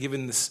 we've been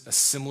given a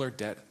similar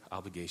debt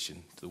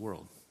obligation to the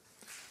world.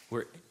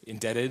 We're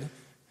indebted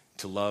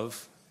to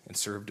love and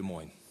serve Des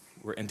Moines.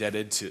 We're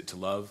indebted to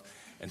love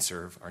and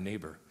serve our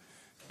neighbor.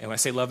 And when I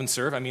say love and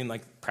serve, I mean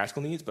like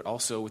practical needs, but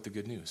also with the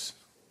good news,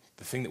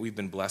 the thing that we've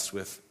been blessed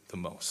with the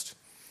most.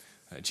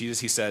 Jesus,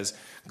 he says,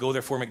 go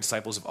therefore make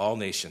disciples of all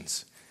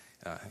nations.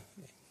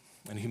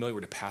 And humility,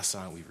 we're to pass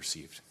on what we've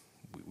received.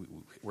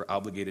 We're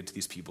obligated to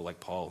these people like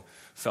Paul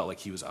felt like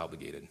he was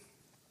obligated.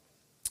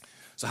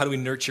 So how do we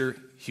nurture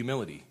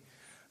humility?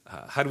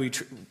 How do we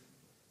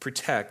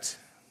protect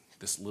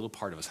this little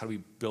part of us? How do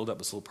we build up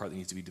this little part that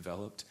needs to be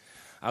developed?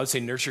 I would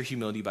say nurture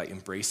humility by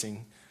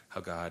embracing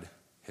how God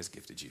has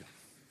gifted you.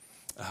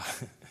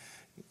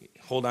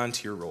 Hold on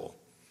to your role.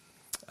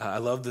 I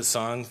love this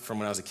song from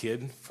when I was a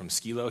kid, from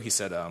Skee-Lo. He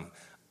said,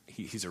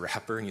 he's a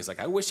rapper, and he's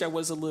like, I wish I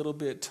was a little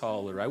bit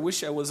taller. I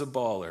wish I was a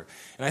baller.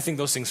 And I think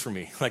those things for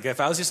me. Like,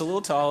 if I was just a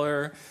little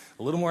taller,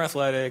 a little more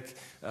athletic,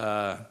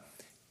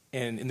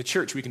 and in the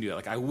church, we can do that.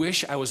 Like, I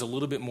wish I was a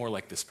little bit more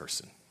like this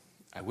person.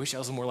 I wish I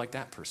was more like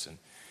that person.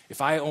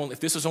 If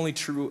this was only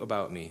true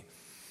about me.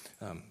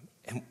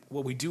 And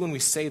what we do when we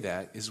say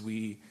that is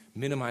we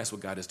minimize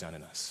what God has done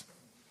in us.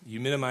 You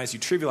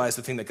trivialize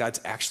the thing that God's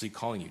actually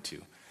calling you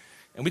to.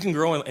 And we can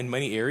grow in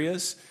many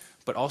areas,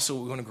 but also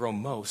we want to grow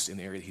most in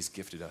the area that he's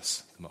gifted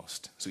us the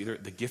most. So either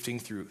the gifting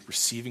through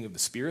receiving of the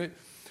Spirit,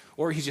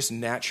 or he's just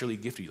naturally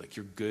gifted you, like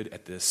you're good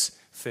at this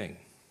thing.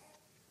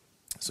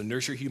 So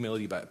nurture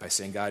humility by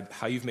saying, God,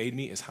 how you've made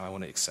me is how I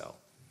want to excel.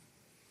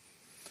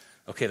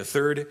 Okay, the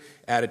third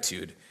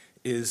attitude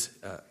is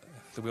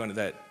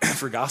that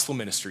for gospel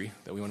ministry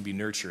that we want to be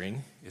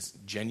nurturing is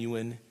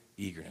genuine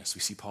eagerness. We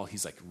see Paul,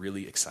 he's like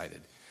really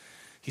excited.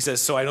 He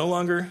says,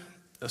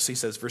 he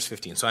says, verse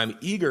 15, so I'm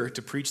eager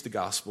to preach the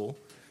gospel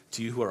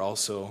to you who are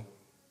also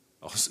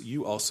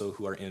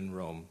who are in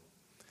Rome.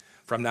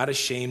 For I'm not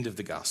ashamed of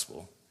the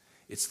gospel.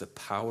 It's the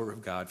power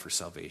of God for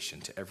salvation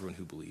to everyone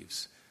who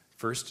believes.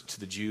 First to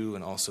the Jew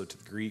and also to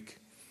the Greek.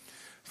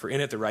 For in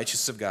it the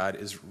righteousness of God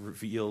is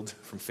revealed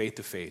from faith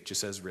to faith,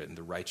 just as written,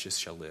 the righteous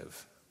shall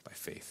live by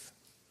faith.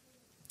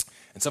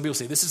 And some people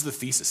say this is the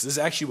thesis. This is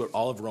actually what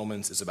all of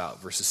Romans is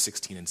about, verses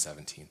 16 and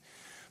 17.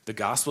 The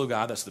gospel of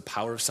God, that's the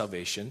power of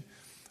salvation.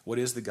 What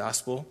is the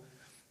gospel?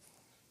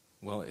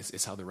 Well,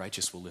 it's how the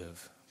righteous will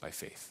live by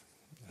faith.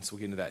 And so we'll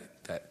get into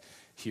that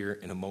here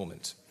in a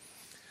moment.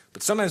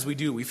 But sometimes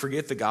we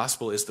forget the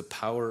gospel is the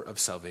power of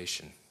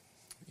salvation.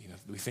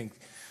 We think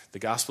the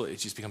gospel, it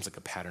just becomes like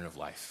a pattern of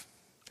life.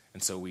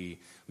 And so we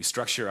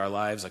structure our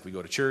lives like we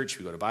go to church,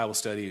 we go to Bible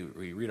study,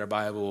 we read our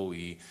Bible,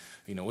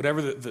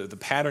 whatever the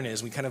pattern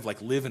is, we kind of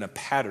like live in a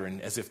pattern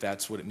as if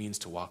that's what it means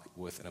to walk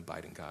with and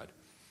abide in God.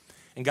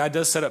 And God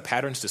does set up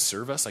patterns to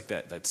serve us, like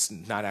that's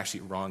not actually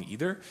wrong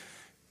either.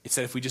 It's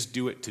that if we just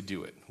do it to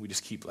do it, we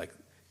just keep like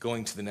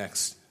going to the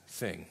next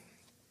thing.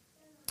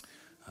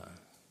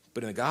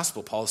 But in the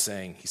gospel, Paul's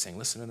saying,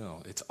 listen,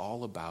 no, it's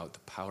all about the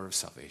power of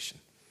salvation.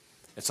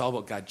 It's all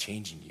about God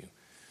changing you.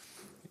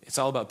 It's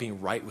all about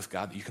being right with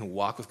God, that you can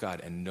walk with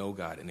God and know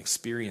God and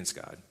experience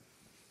God.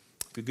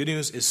 The good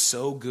news is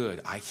so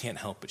good, I can't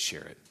help but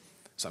share it.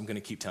 So I'm going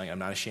to keep telling you, I'm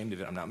not ashamed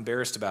of it. I'm not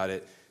embarrassed about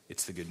it.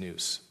 It's the good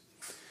news.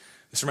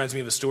 This reminds me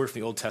of a story from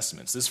the Old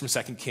Testament. So this is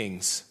from 2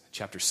 Kings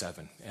chapter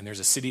 7. And there's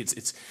a city,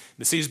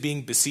 the city's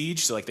being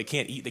besieged, so like they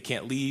can't eat, they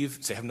can't leave,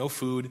 so they have no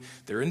food,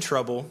 they're in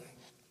trouble.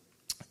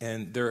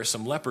 And there are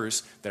some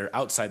lepers that are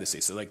outside the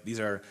city. So like these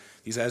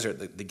guys are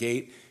at the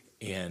gate,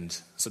 and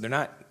so they're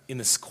not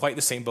in quite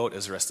the same boat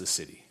as the rest of the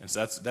city. And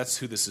so that's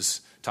who this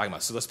is talking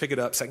about. So let's pick it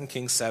up, 2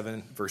 Kings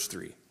 7, verse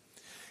 3.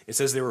 It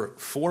says, there were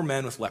 4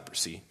 men with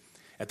leprosy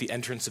at the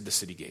entrance of the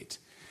city gate.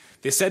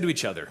 They said to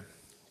each other,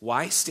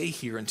 why stay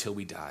here until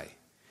we die?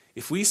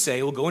 If we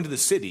say we'll go into the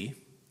city,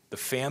 the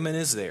famine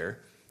is there,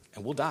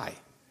 and we'll die.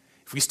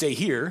 If we stay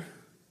here,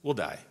 we'll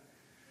die.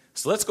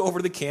 So let's go over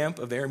to the camp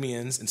of the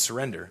Arameans and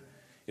surrender.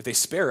 If they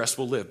spare us,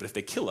 we'll live. But if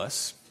they kill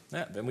us,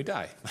 then we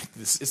die.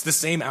 It's the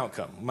same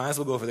outcome. Might as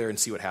well go over there and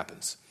see what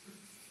happens.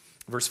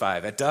 Verse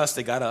 5, at dusk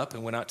they got up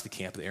and went out to the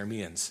camp of the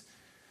Arameans.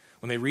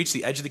 When they reached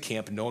the edge of the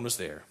camp, no one was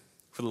there.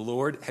 For the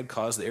Lord had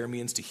caused the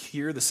Arameans to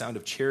hear the sound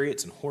of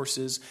chariots and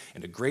horses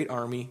and a great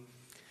army.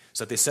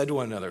 So that they said to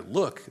one another,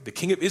 look, the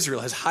king of Israel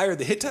has hired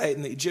the Hittite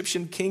and the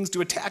Egyptian kings to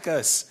attack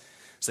us.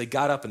 So they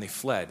got up and they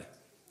fled.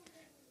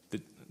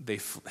 They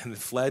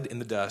fled in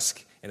the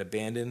dusk and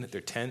abandoned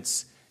their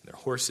tents and their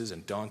horses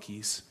and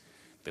donkeys.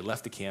 They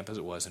left the camp as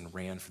it was and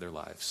ran for their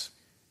lives.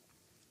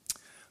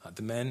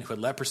 The men who had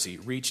leprosy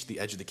reached the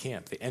edge of the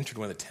camp. They entered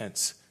one of the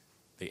tents.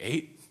 They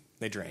ate,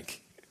 they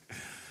drank.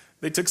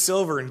 They took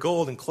silver and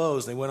gold and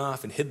clothes, and they went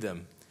off and hid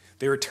them.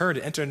 They returned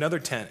and entered another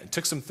tent and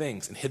took some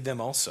things and hid them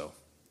also.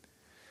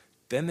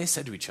 Then they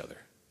said to each other,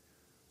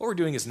 what we're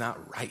doing is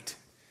not right.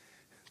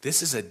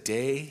 This is a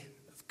day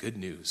of good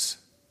news,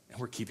 and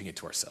we're keeping it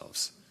to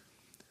ourselves.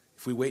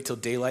 If we wait till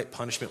daylight,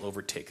 punishment will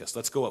overtake us.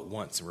 Let's go at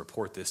once and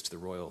report this to the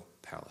royal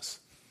palace.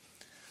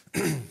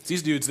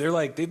 These dudes,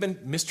 they've been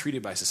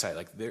mistreated by society.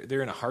 Like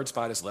they're in a hard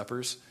spot as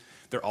lepers.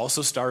 They're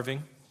also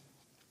starving.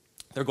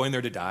 They're going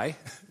there to die,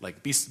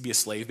 like be a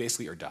slave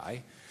basically or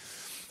die.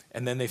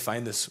 And then they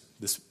find this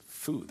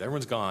food.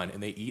 Everyone's gone,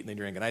 and they eat and they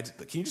drink. And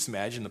can you just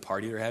imagine the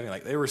party they're having?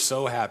 Like they were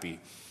so happy,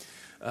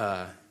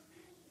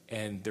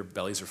 and their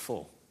bellies are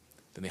full.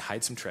 Then they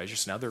hide some treasure,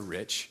 so now they're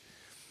rich.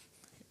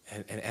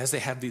 And as they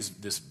have this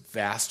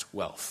vast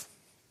wealth,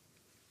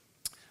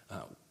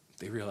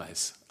 they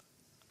realize,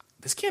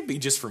 this can't be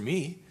just for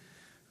me.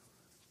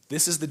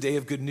 This is the day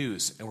of good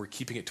news, and we're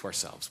keeping it to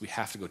ourselves. We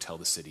have to go tell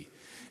the city.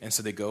 And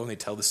so they go and they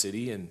tell the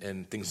city,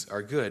 and things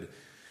are good.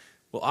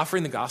 Well,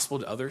 offering the gospel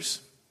to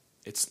others,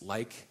 it's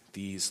like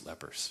these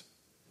lepers.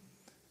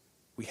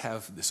 We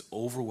have this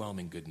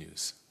overwhelming good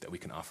news that we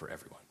can offer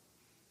everyone.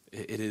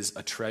 It is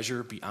a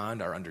treasure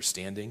beyond our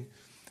understanding,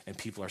 and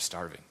people are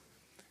starving.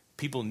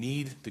 People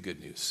need the good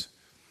news.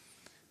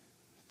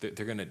 They're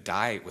going to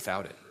die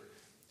without it,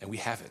 and we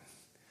have it.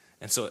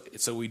 And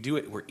so we do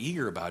it. We're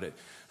eager about it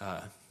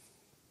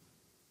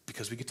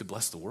because we get to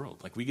bless the world.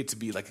 Like we get to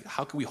be like,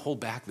 how can we hold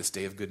back this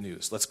day of good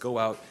news? Let's go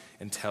out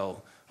and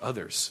tell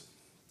others.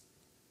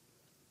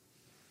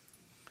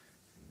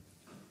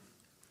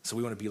 So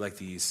we want to be like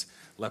these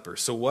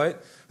lepers. So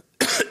what,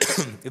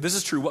 if this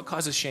is true, what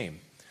causes shame?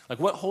 Like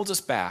what holds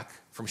us back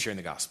from sharing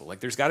the gospel? Like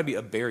there's got to be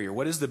a barrier.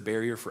 What is the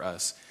barrier for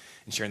us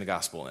in sharing the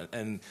gospel?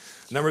 And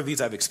a number of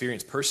these I've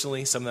experienced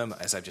personally. Some of them,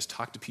 as I've just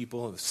talked to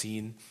people, have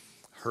seen,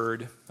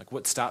 heard. Like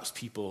what stops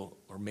people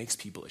or makes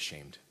people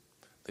ashamed?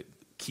 That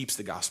keeps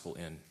the gospel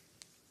in?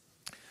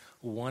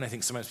 One, I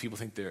think sometimes people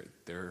think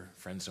their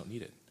friends don't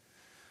need it.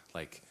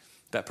 Like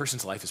that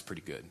person's life is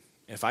pretty good.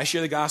 And if I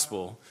share the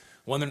gospel,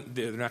 one,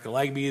 they're not going to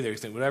like me, they're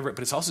going to whatever,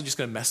 but it's also just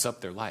going to mess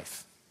up their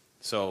life.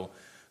 So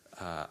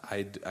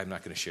I'm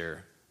not going to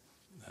share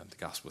the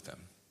gospel with them.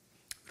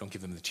 Don't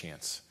give them the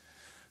chance.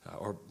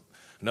 Or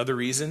another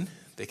reason,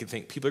 they can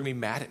think people are going to be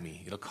mad at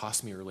me. It'll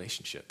cost me a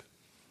relationship.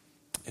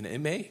 And it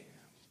may.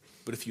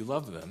 But if you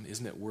love them,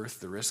 isn't it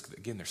worth the risk that,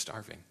 again, they're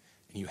starving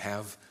and you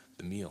have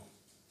the meal?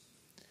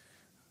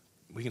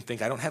 We can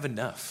think, I don't have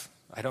enough.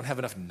 I don't have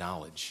enough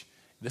knowledge.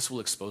 This will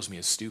expose me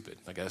as stupid.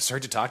 Like I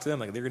start to talk to them,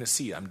 like they're going to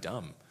see I'm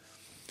dumb.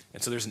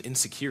 And so there's an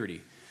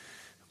insecurity.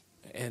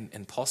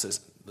 And Paul says,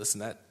 listen,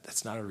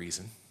 that's not a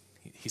reason.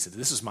 He said,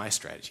 this is my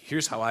strategy.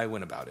 Here's how I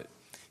went about it.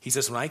 He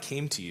says, when I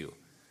came to you,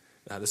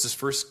 this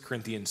is 1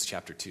 Corinthians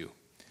chapter 2.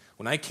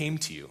 When I came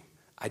to you,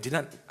 I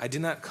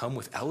did not come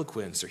with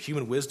eloquence or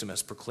human wisdom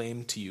as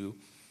proclaimed to you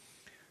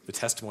the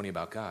testimony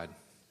about God.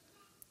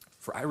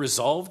 For I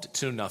resolved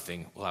to know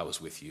nothing while I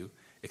was with you,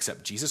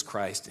 except Jesus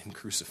Christ and him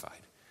crucified.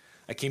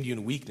 I came to you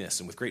in weakness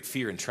and with great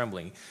fear and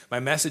trembling. My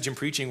message and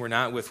preaching were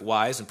not with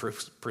wise and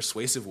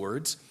persuasive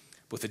words,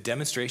 but with a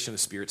demonstration of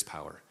the Spirit's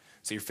power.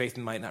 So your faith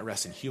might not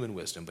rest in human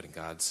wisdom, but in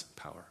God's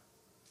power.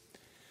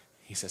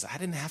 He says, I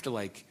didn't have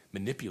to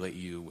manipulate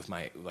you with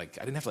I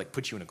didn't have to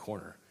put you in a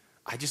corner.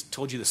 I just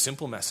told you the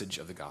simple message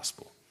of the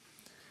gospel.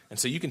 And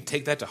so you can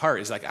take that to heart.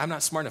 It's like, I'm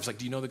not smart enough. It's like,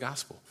 do you know the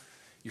gospel?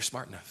 You're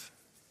smart enough.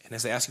 And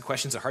as they ask you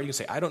questions at heart, you can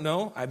say, I don't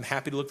know. I'm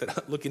happy to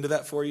look into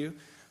that for you.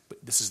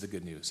 But this is the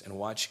good news. And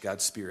watch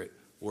God's Spirit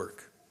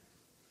work.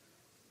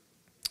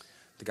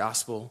 The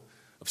gospel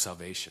of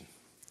salvation.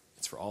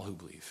 It's for all who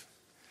believe.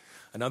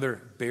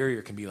 Another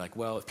barrier can be like,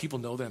 well, if people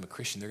know that I'm a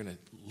Christian, they're going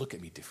to look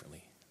at me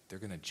differently. They're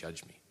going to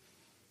judge me.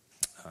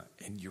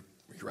 And you're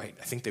You're right,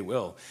 I think they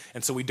will.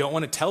 And so we don't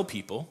want to tell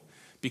people,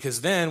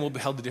 because then we'll be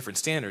held to different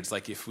standards.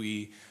 Like if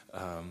we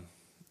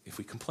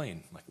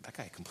complain, like that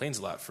guy complains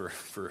a lot for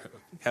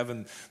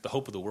having the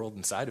hope of the world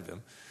inside of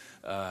him.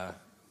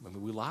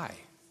 When we lie,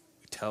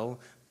 we tell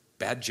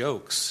bad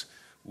jokes,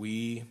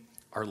 we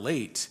are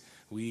late,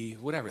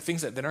 whatever,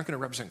 things that aren't going to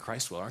represent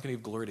Christ well, aren't going to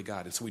give glory to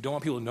God. And so we don't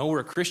want people to know we're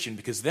a Christian,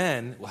 because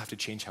then we'll have to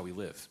change how we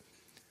live.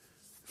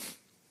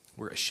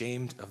 We're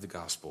ashamed of the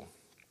gospel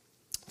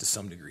to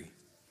some degree.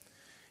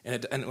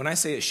 And when I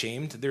say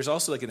ashamed, there's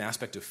also like an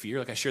aspect of fear.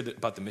 Like I shared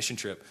about the mission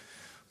trip.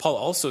 Paul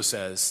also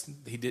says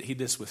he did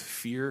this with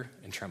fear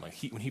and trembling.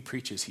 When he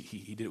preaches,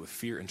 he did it with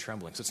fear and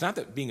trembling. So it's not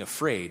that being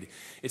afraid,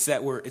 it's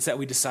that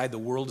we decide the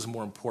world is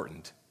more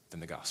important than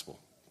the gospel.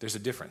 There's a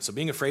difference. So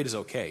being afraid is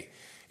okay.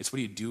 It's what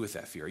do you do with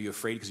that fear? Are you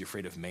afraid because you're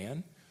afraid of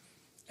man?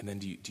 And then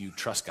do you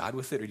trust God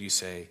with it? Or do you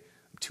say,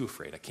 I'm too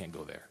afraid, I can't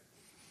go there.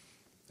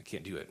 I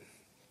can't do it.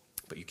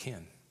 But you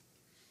can.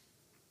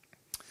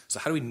 So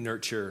how do we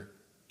nurture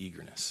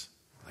eagerness?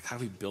 Like how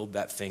do we build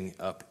that thing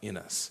up in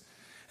us?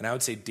 And I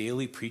would say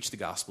daily preach the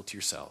gospel to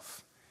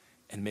yourself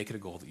and make it a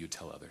goal that you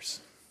tell others.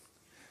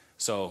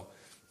 So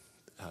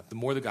the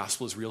more the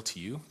gospel is real to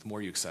you, the more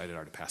you excited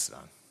are to pass it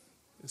on.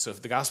 And so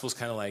if the gospel is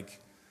kind of like,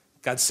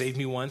 God saved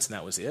me once and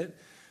that was it,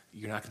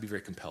 you're not going to be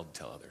very compelled to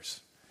tell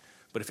others.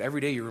 But if every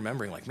day you're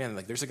remembering, like, man,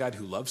 like there's a God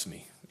who loves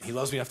me. He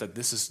loves me enough that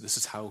this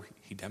is how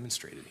he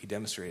demonstrated. He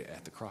demonstrated it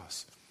at the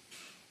cross.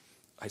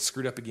 I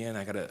screwed up again.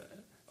 I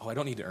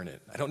don't need to earn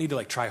it. I don't need to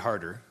like try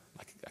harder.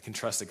 Like I can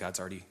trust that God's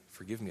already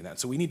forgiven me that.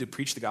 So we need to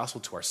preach the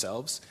gospel to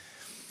ourselves,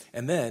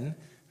 and then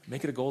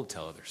make it a goal to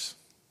tell others.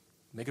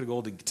 Make it a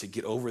goal to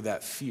get over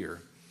that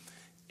fear.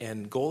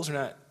 And goals are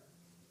not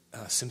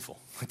sinful.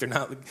 Like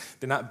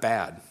they're not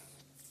bad.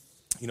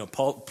 You know,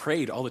 Paul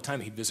prayed all the time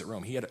that he'd visit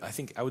Rome.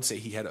 I would say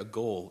he had a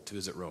goal to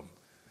visit Rome.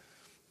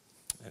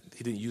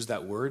 He didn't use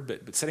that word,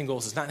 but setting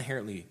goals is not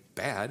inherently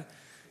bad.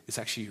 It's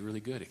actually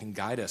really good. It can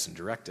guide us and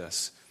direct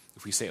us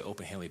if we say it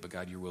open-handedly, but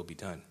God, your will be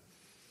done.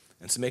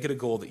 And so make it a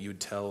goal that you would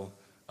tell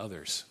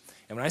others.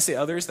 And when I say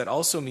others, that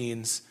also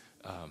means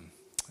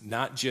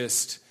not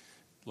just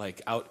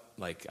like I'm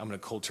going to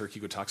cold turkey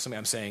go talk to somebody.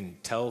 I'm saying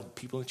tell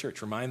people in the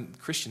church, remind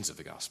Christians of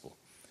the gospel.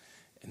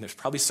 And there's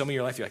probably some in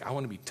your life you're like, I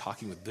want to be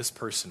talking with this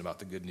person about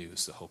the good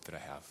news, the hope that I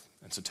have.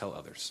 And so tell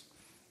others.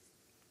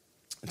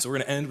 And so we're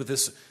going to end with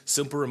this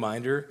simple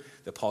reminder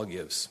that Paul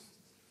gives.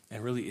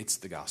 And really, it's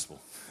the gospel.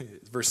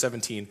 Verse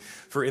 17,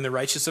 for in the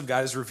righteousness of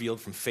God is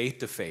revealed from faith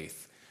to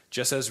faith,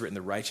 just as written,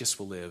 the righteous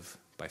will live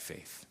by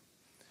faith.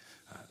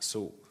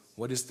 So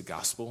what is the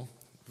gospel?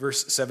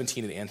 Verse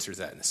 17, it answers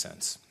that in a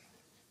sense.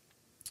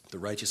 The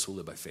righteous will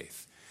live by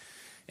faith.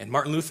 And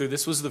Martin Luther,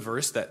 this was the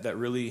verse that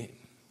really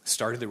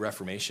started the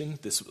Reformation.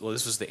 This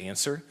was the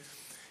answer.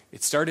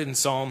 It started in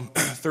Psalm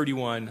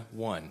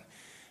 31:1.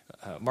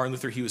 Martin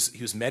Luther, he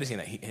was meditating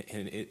that,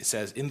 and it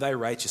says, in thy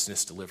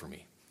righteousness deliver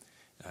me.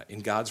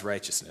 In God's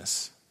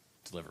righteousness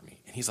deliver me.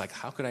 And he's like,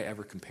 how could I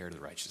ever compare to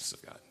the righteousness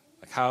of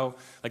God?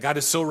 Like God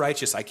is so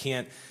righteous,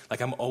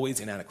 I'm always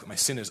inadequate. My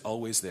sin is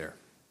always there.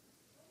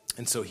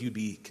 And so he would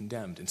be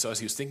condemned. And so as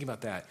he was thinking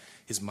about that,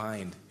 his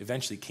mind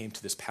eventually came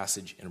to this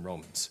passage in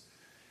Romans.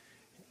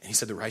 And he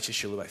said, the righteous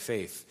shall live by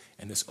faith.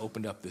 And this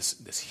opened up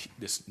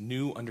this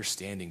new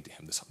understanding to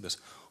him, this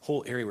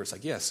whole area where it's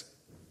like, yes,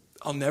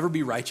 I'll never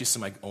be righteous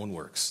in my own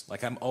works.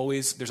 Like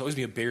there's always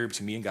be a barrier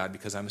between me and God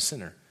because I'm a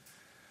sinner.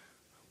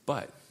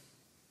 But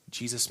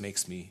Jesus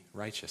makes me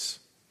righteous.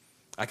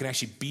 I can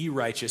actually be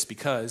righteous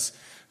because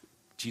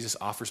Jesus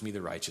offers me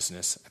the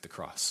righteousness at the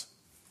cross.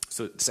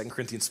 So 2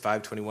 Corinthians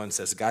 5:21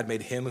 says, God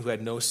made him who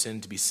had no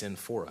sin to be sin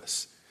for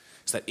us,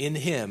 so that in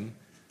him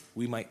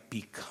we might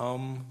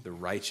become the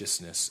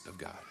righteousness of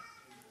God.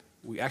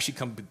 We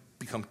actually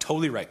become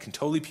totally right,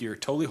 totally pure,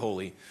 totally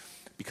holy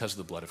because of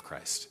the blood of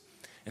Christ.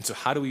 And so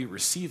how do we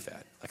receive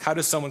that? Like how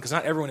does someone, because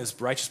not everyone is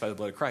righteous by the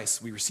blood of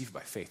Christ, we receive it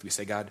by faith. We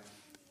say, God,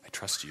 I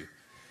trust you.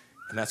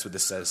 And that's what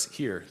this says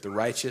here. The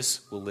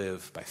righteous will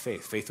live by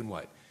faith. Faith in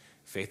what?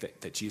 Faith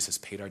that Jesus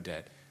paid our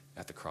debt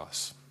at the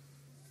cross.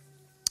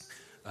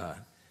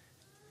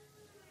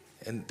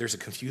 And there's a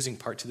confusing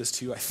part to this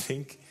too, I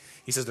think.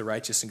 He says the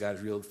righteous in God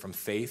is revealed from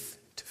faith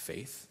to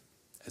faith.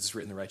 As it's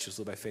written, the righteous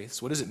live by faith.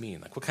 So what does it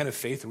mean? Like what kind of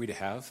faith are we to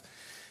have?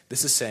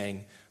 This is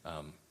saying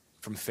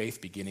from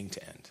faith beginning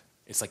to end.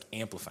 It's like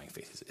amplifying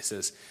faith. It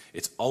says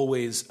it's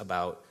always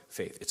about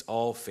faith. It's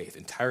all faith,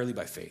 entirely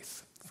by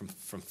faith.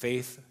 From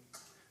faith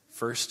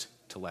first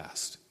to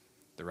last,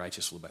 the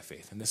righteous will live by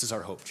faith. And this is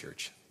our hope,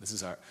 church. This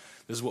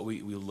is what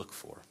we look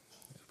for.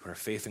 Put our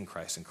faith in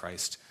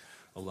Christ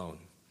alone.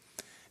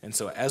 And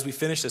so as we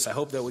finish this, I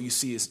hope that what you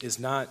see is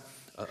not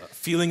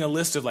feeling a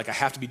list of like, I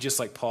have to be just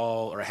like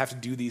Paul, or I have to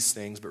do these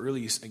things, but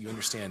really you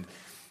understand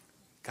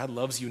God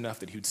loves you enough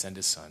that he would send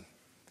his son.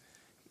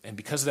 And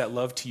because of that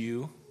love to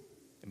you,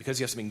 and because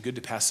you have something good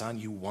to pass on,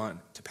 you want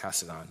to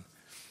pass it on.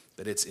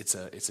 That it's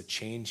a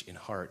change in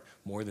heart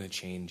more than a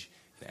change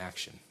in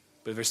action.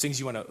 But if there's things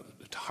you want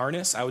to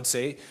harness, I would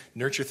say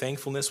nurture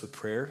thankfulness with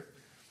prayer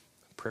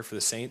for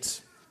the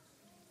saints.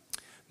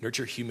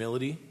 Nurture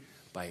humility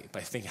by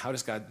thinking, how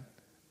does God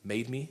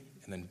made me,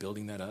 and then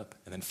building that up.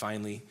 And then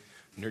finally,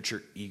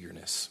 nurture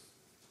eagerness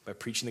by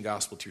preaching the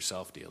gospel to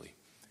yourself daily,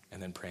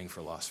 and then praying for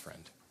a lost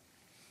friend.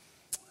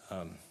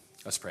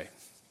 Let's pray.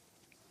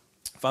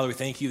 Father, we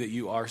thank you that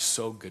you are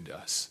so good to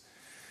us.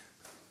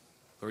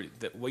 Lord,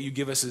 that what you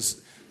give us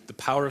is the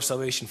power of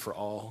salvation for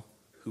all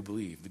who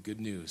believe, the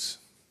good news.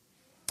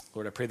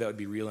 Lord, I pray that would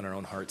be real in our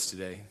own hearts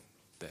today,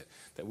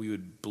 that we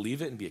would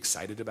believe it and be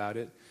excited about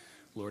it.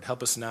 Lord,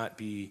 help us not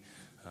be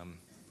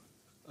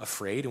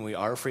afraid. And when we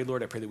are afraid,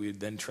 Lord, I pray that we would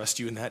then trust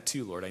you in that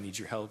too. Lord, I need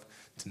your help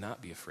to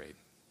not be afraid.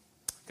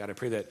 God, I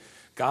pray that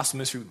gospel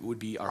ministry would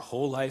be our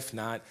whole life,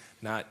 not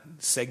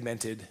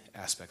segmented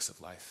aspects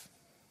of life.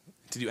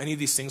 To do any of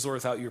these things, Lord,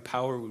 without your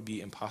power would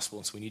be impossible.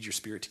 And so we need your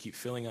Spirit to keep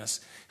filling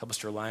us. Help us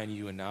to rely on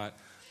you and not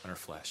on our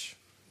flesh.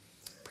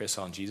 Pray us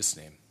all in Jesus'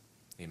 name.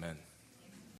 Amen.